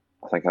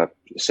I think I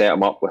set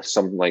him up with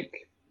something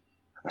like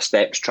a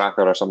steps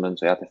tracker or something,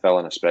 so he had to fill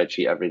in a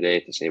spreadsheet every day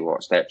to say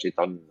what steps he'd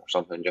done or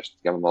something, just to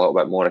give him a little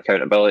bit more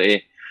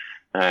accountability.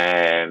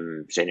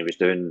 Saying he was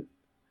doing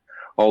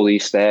all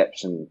these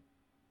steps and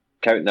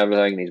counting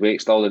everything, and his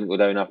weight still didn't go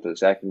down after the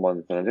second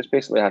month, and I just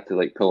basically had to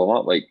like pull him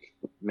up, like,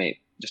 mate,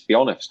 just be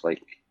honest,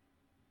 like,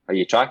 are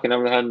you tracking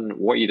everything?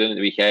 What are you doing at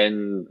the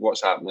weekend?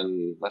 What's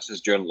happening? This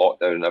is during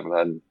lockdown and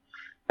everything.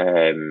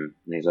 And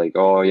he's like,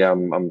 oh yeah,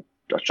 I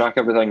track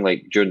everything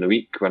like during the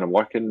week when I'm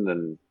working,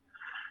 and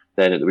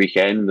then at the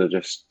weekend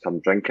I'm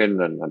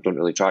drinking and I don't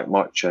really track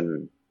much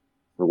and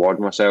reward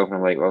myself. And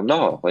I'm like, well,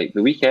 no, like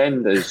the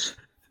weekend is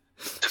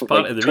like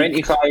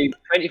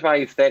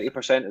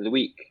 25-30% of the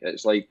week.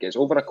 It's like it's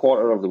over a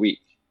quarter of the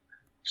week.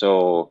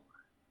 So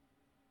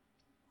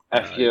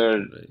if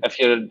you're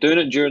doing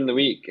it during the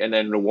week and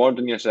then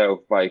rewarding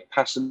yourself by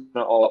passing it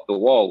all up the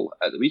wall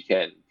at the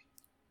weekend,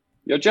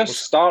 you're just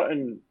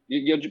starting.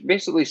 You're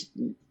basically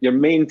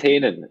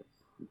maintaining.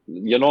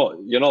 You're not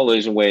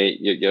losing weight.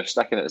 You're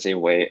sticking at the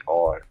same weight,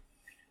 or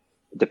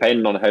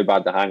depending on how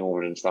bad the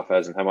hangover and stuff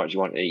is and how much you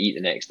want to eat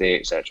the next day,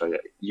 etc.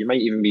 You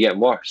might even be getting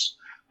worse.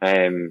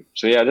 So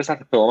yeah, I just have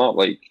to pull them up.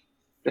 Like,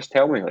 just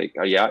tell me, like,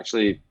 are you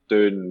actually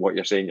doing what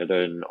you're saying you're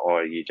doing,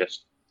 or are you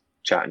just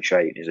chatting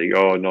shite? And he's like,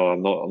 oh no,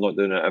 I'm not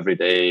doing it every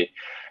day.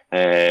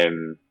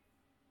 And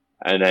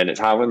then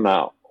it's having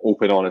that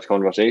open, honest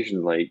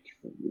conversation. Like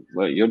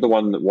you're the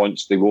one that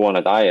wants to go on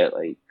a diet,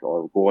 like,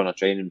 or go on a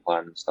training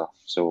plan and stuff.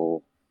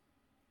 So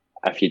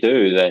if you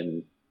do,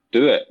 then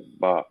do it,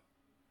 but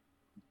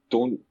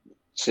don't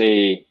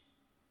say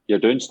you're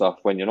doing stuff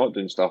when you're not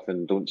doing stuff,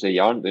 and don't say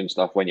you aren't doing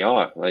stuff when you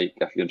are. Like,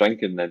 if you're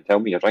drinking, then tell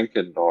me you're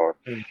drinking, or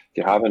if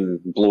you're having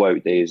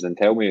blowout days, then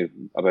tell me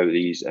about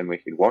these and we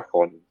can work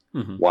on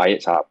why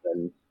it's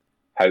happening,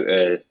 how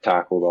to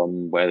tackle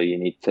them, whether you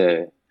need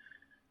to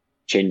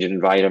change your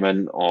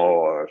environment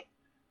or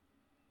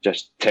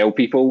just tell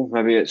people.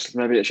 Maybe it's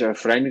your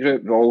friend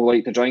group who all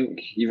like to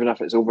drink, even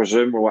if it's over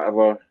Zoom or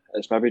whatever.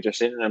 It's maybe just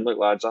saying to them, look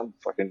lads, I'm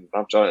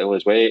trying to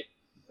lose weight,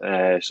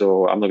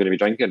 so I'm not going to be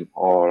drinking,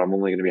 or I'm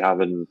only going to be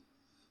having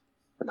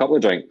a couple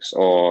of drinks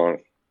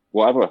or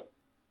whatever.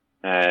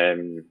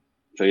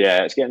 So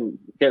yeah, it's getting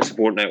a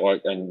support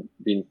network and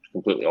being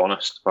completely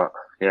honest. But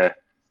yeah,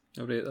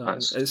 I rate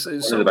that.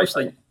 It's almost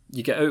like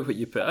you get out what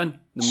you put in.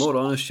 The more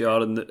honest you are,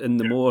 and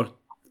the more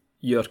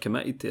you're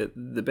committed to it,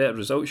 the better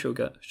results you'll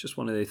get. It's just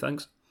one of the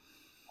things.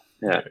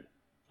 Yeah,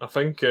 I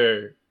think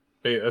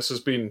this has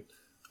been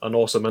an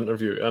awesome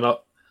interview, and I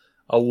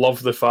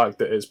love the fact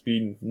that it's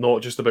been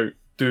not just about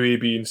do A,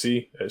 B, and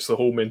C. It's the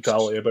whole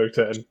mentality about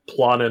it and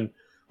planning.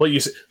 Like you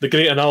said, the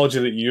great analogy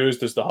that you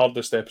used is the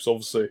hardest step is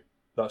obviously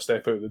that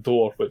step out the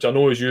door, which I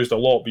know is used a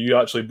lot, but you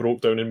actually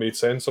broke down and made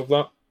sense of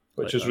that,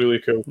 which is really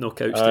cool. No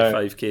couch to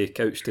 5k,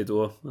 couch to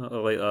door. I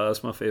like that.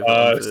 That's my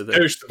favourite.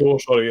 Couch to door.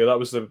 Sorry, yeah, that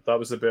was the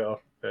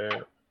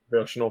better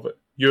version of it.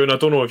 Ewan, I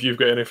don't know if you've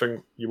got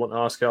anything you want to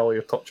ask Ali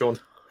or touch on.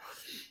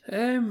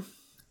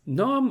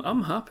 No,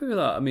 I'm happy with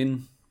that. I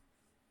mean,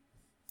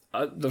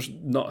 there's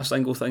not a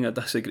single thing I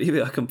disagree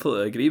with. I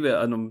completely agree with it,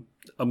 and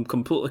I'm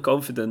completely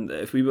confident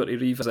that if we were to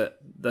revisit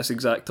this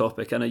exact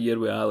topic in a year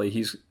with Ali,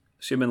 he's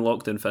assuming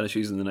lockdown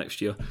finishes in the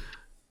next year,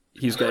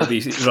 he's got to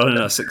be running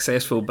a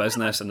successful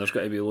business, and there's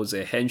got to be loads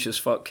of hench as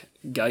fuck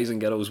guys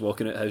and girls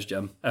walking out his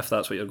gym, if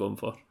that's what you're going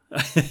for.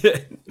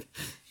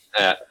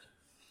 Yeah.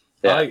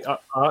 I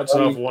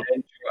actually have one.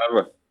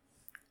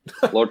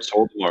 Lord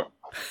Soldemore.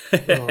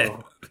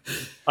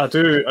 I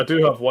do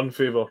have one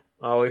favour,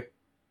 Ali.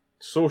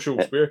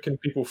 Socials. Where can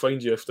people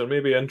find you if they're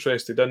maybe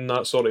interested in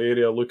that sort of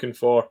area, looking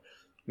for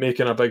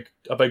making a big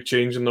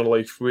change in their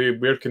life?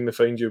 Where can they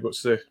find you?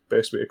 What's the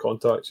best way to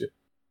contact you?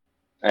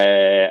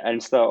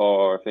 Insta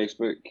or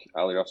Facebook,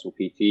 Ali Russell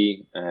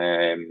PT,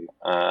 and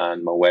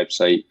my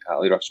website,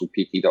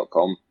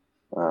 alirussellpt.com.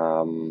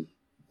 I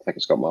think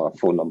it's got my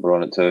phone number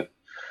on it too.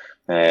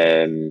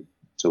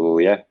 So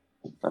yeah,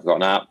 I've got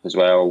an app as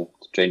well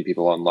to train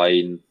people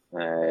online.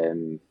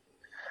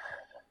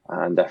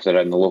 And if they're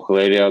in the local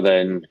area,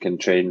 then can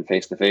train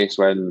face to face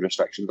when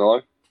restrictions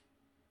allow.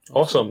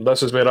 Awesome.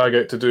 This is where I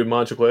get to do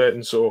magical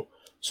editing. So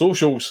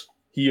socials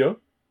here,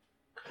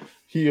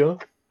 and here.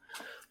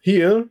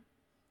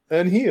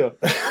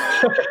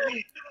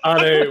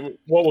 And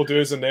what we'll do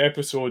is in the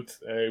episode,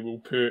 we'll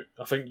put.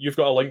 I think you've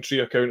got a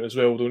Linktree account as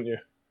well, don't you?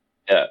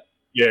 Yeah.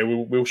 Yeah,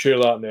 we'll share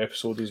that in the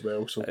episode as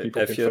well, so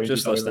people if can you're find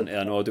just it listening to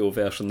an audio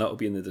version, that'll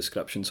be in the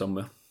description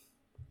somewhere.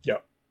 Yeah.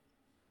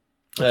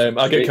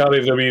 I get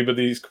carried away with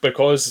these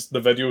because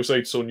the video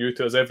side's so new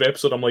to us. Every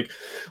episode, I'm like,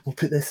 we'll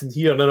put this in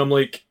here, and then I'm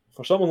like,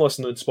 for someone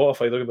listening on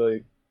Spotify, they're gonna be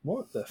like,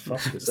 what the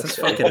fuck is this?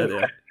 Fucking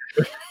idiot.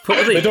 What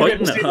were They they don't get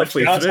pointing to at see like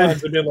halfway jazz through?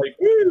 hands and being like,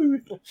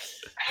 woo!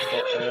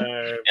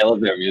 But,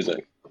 Elevator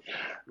music.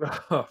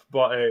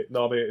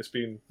 no, mate, it's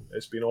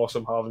been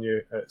awesome having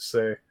you.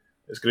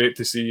 It's great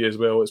to see you as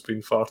well. It's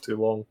been far too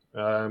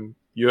long.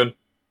 Ewan,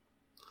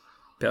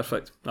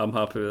 Perfect. I'm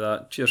happy with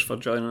that. Cheers for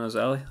joining us,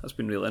 Ali. That's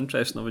been really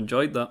interesting. I've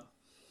enjoyed that.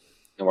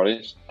 No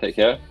worries. Take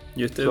care.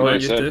 You too, Right,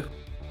 man. You sir. too.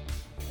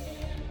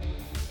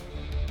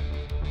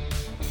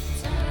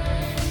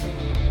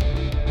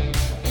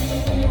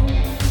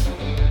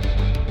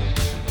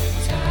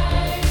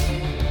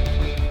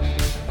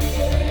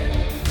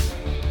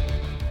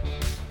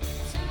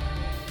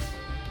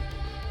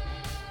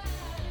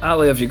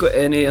 Ali, have you got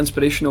any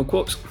inspirational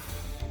quotes?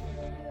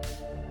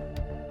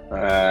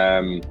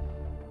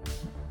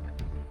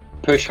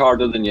 Push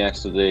harder than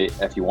yesterday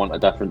if you want a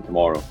different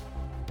tomorrow.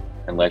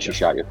 Unless you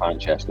shat your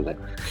pants yesterday.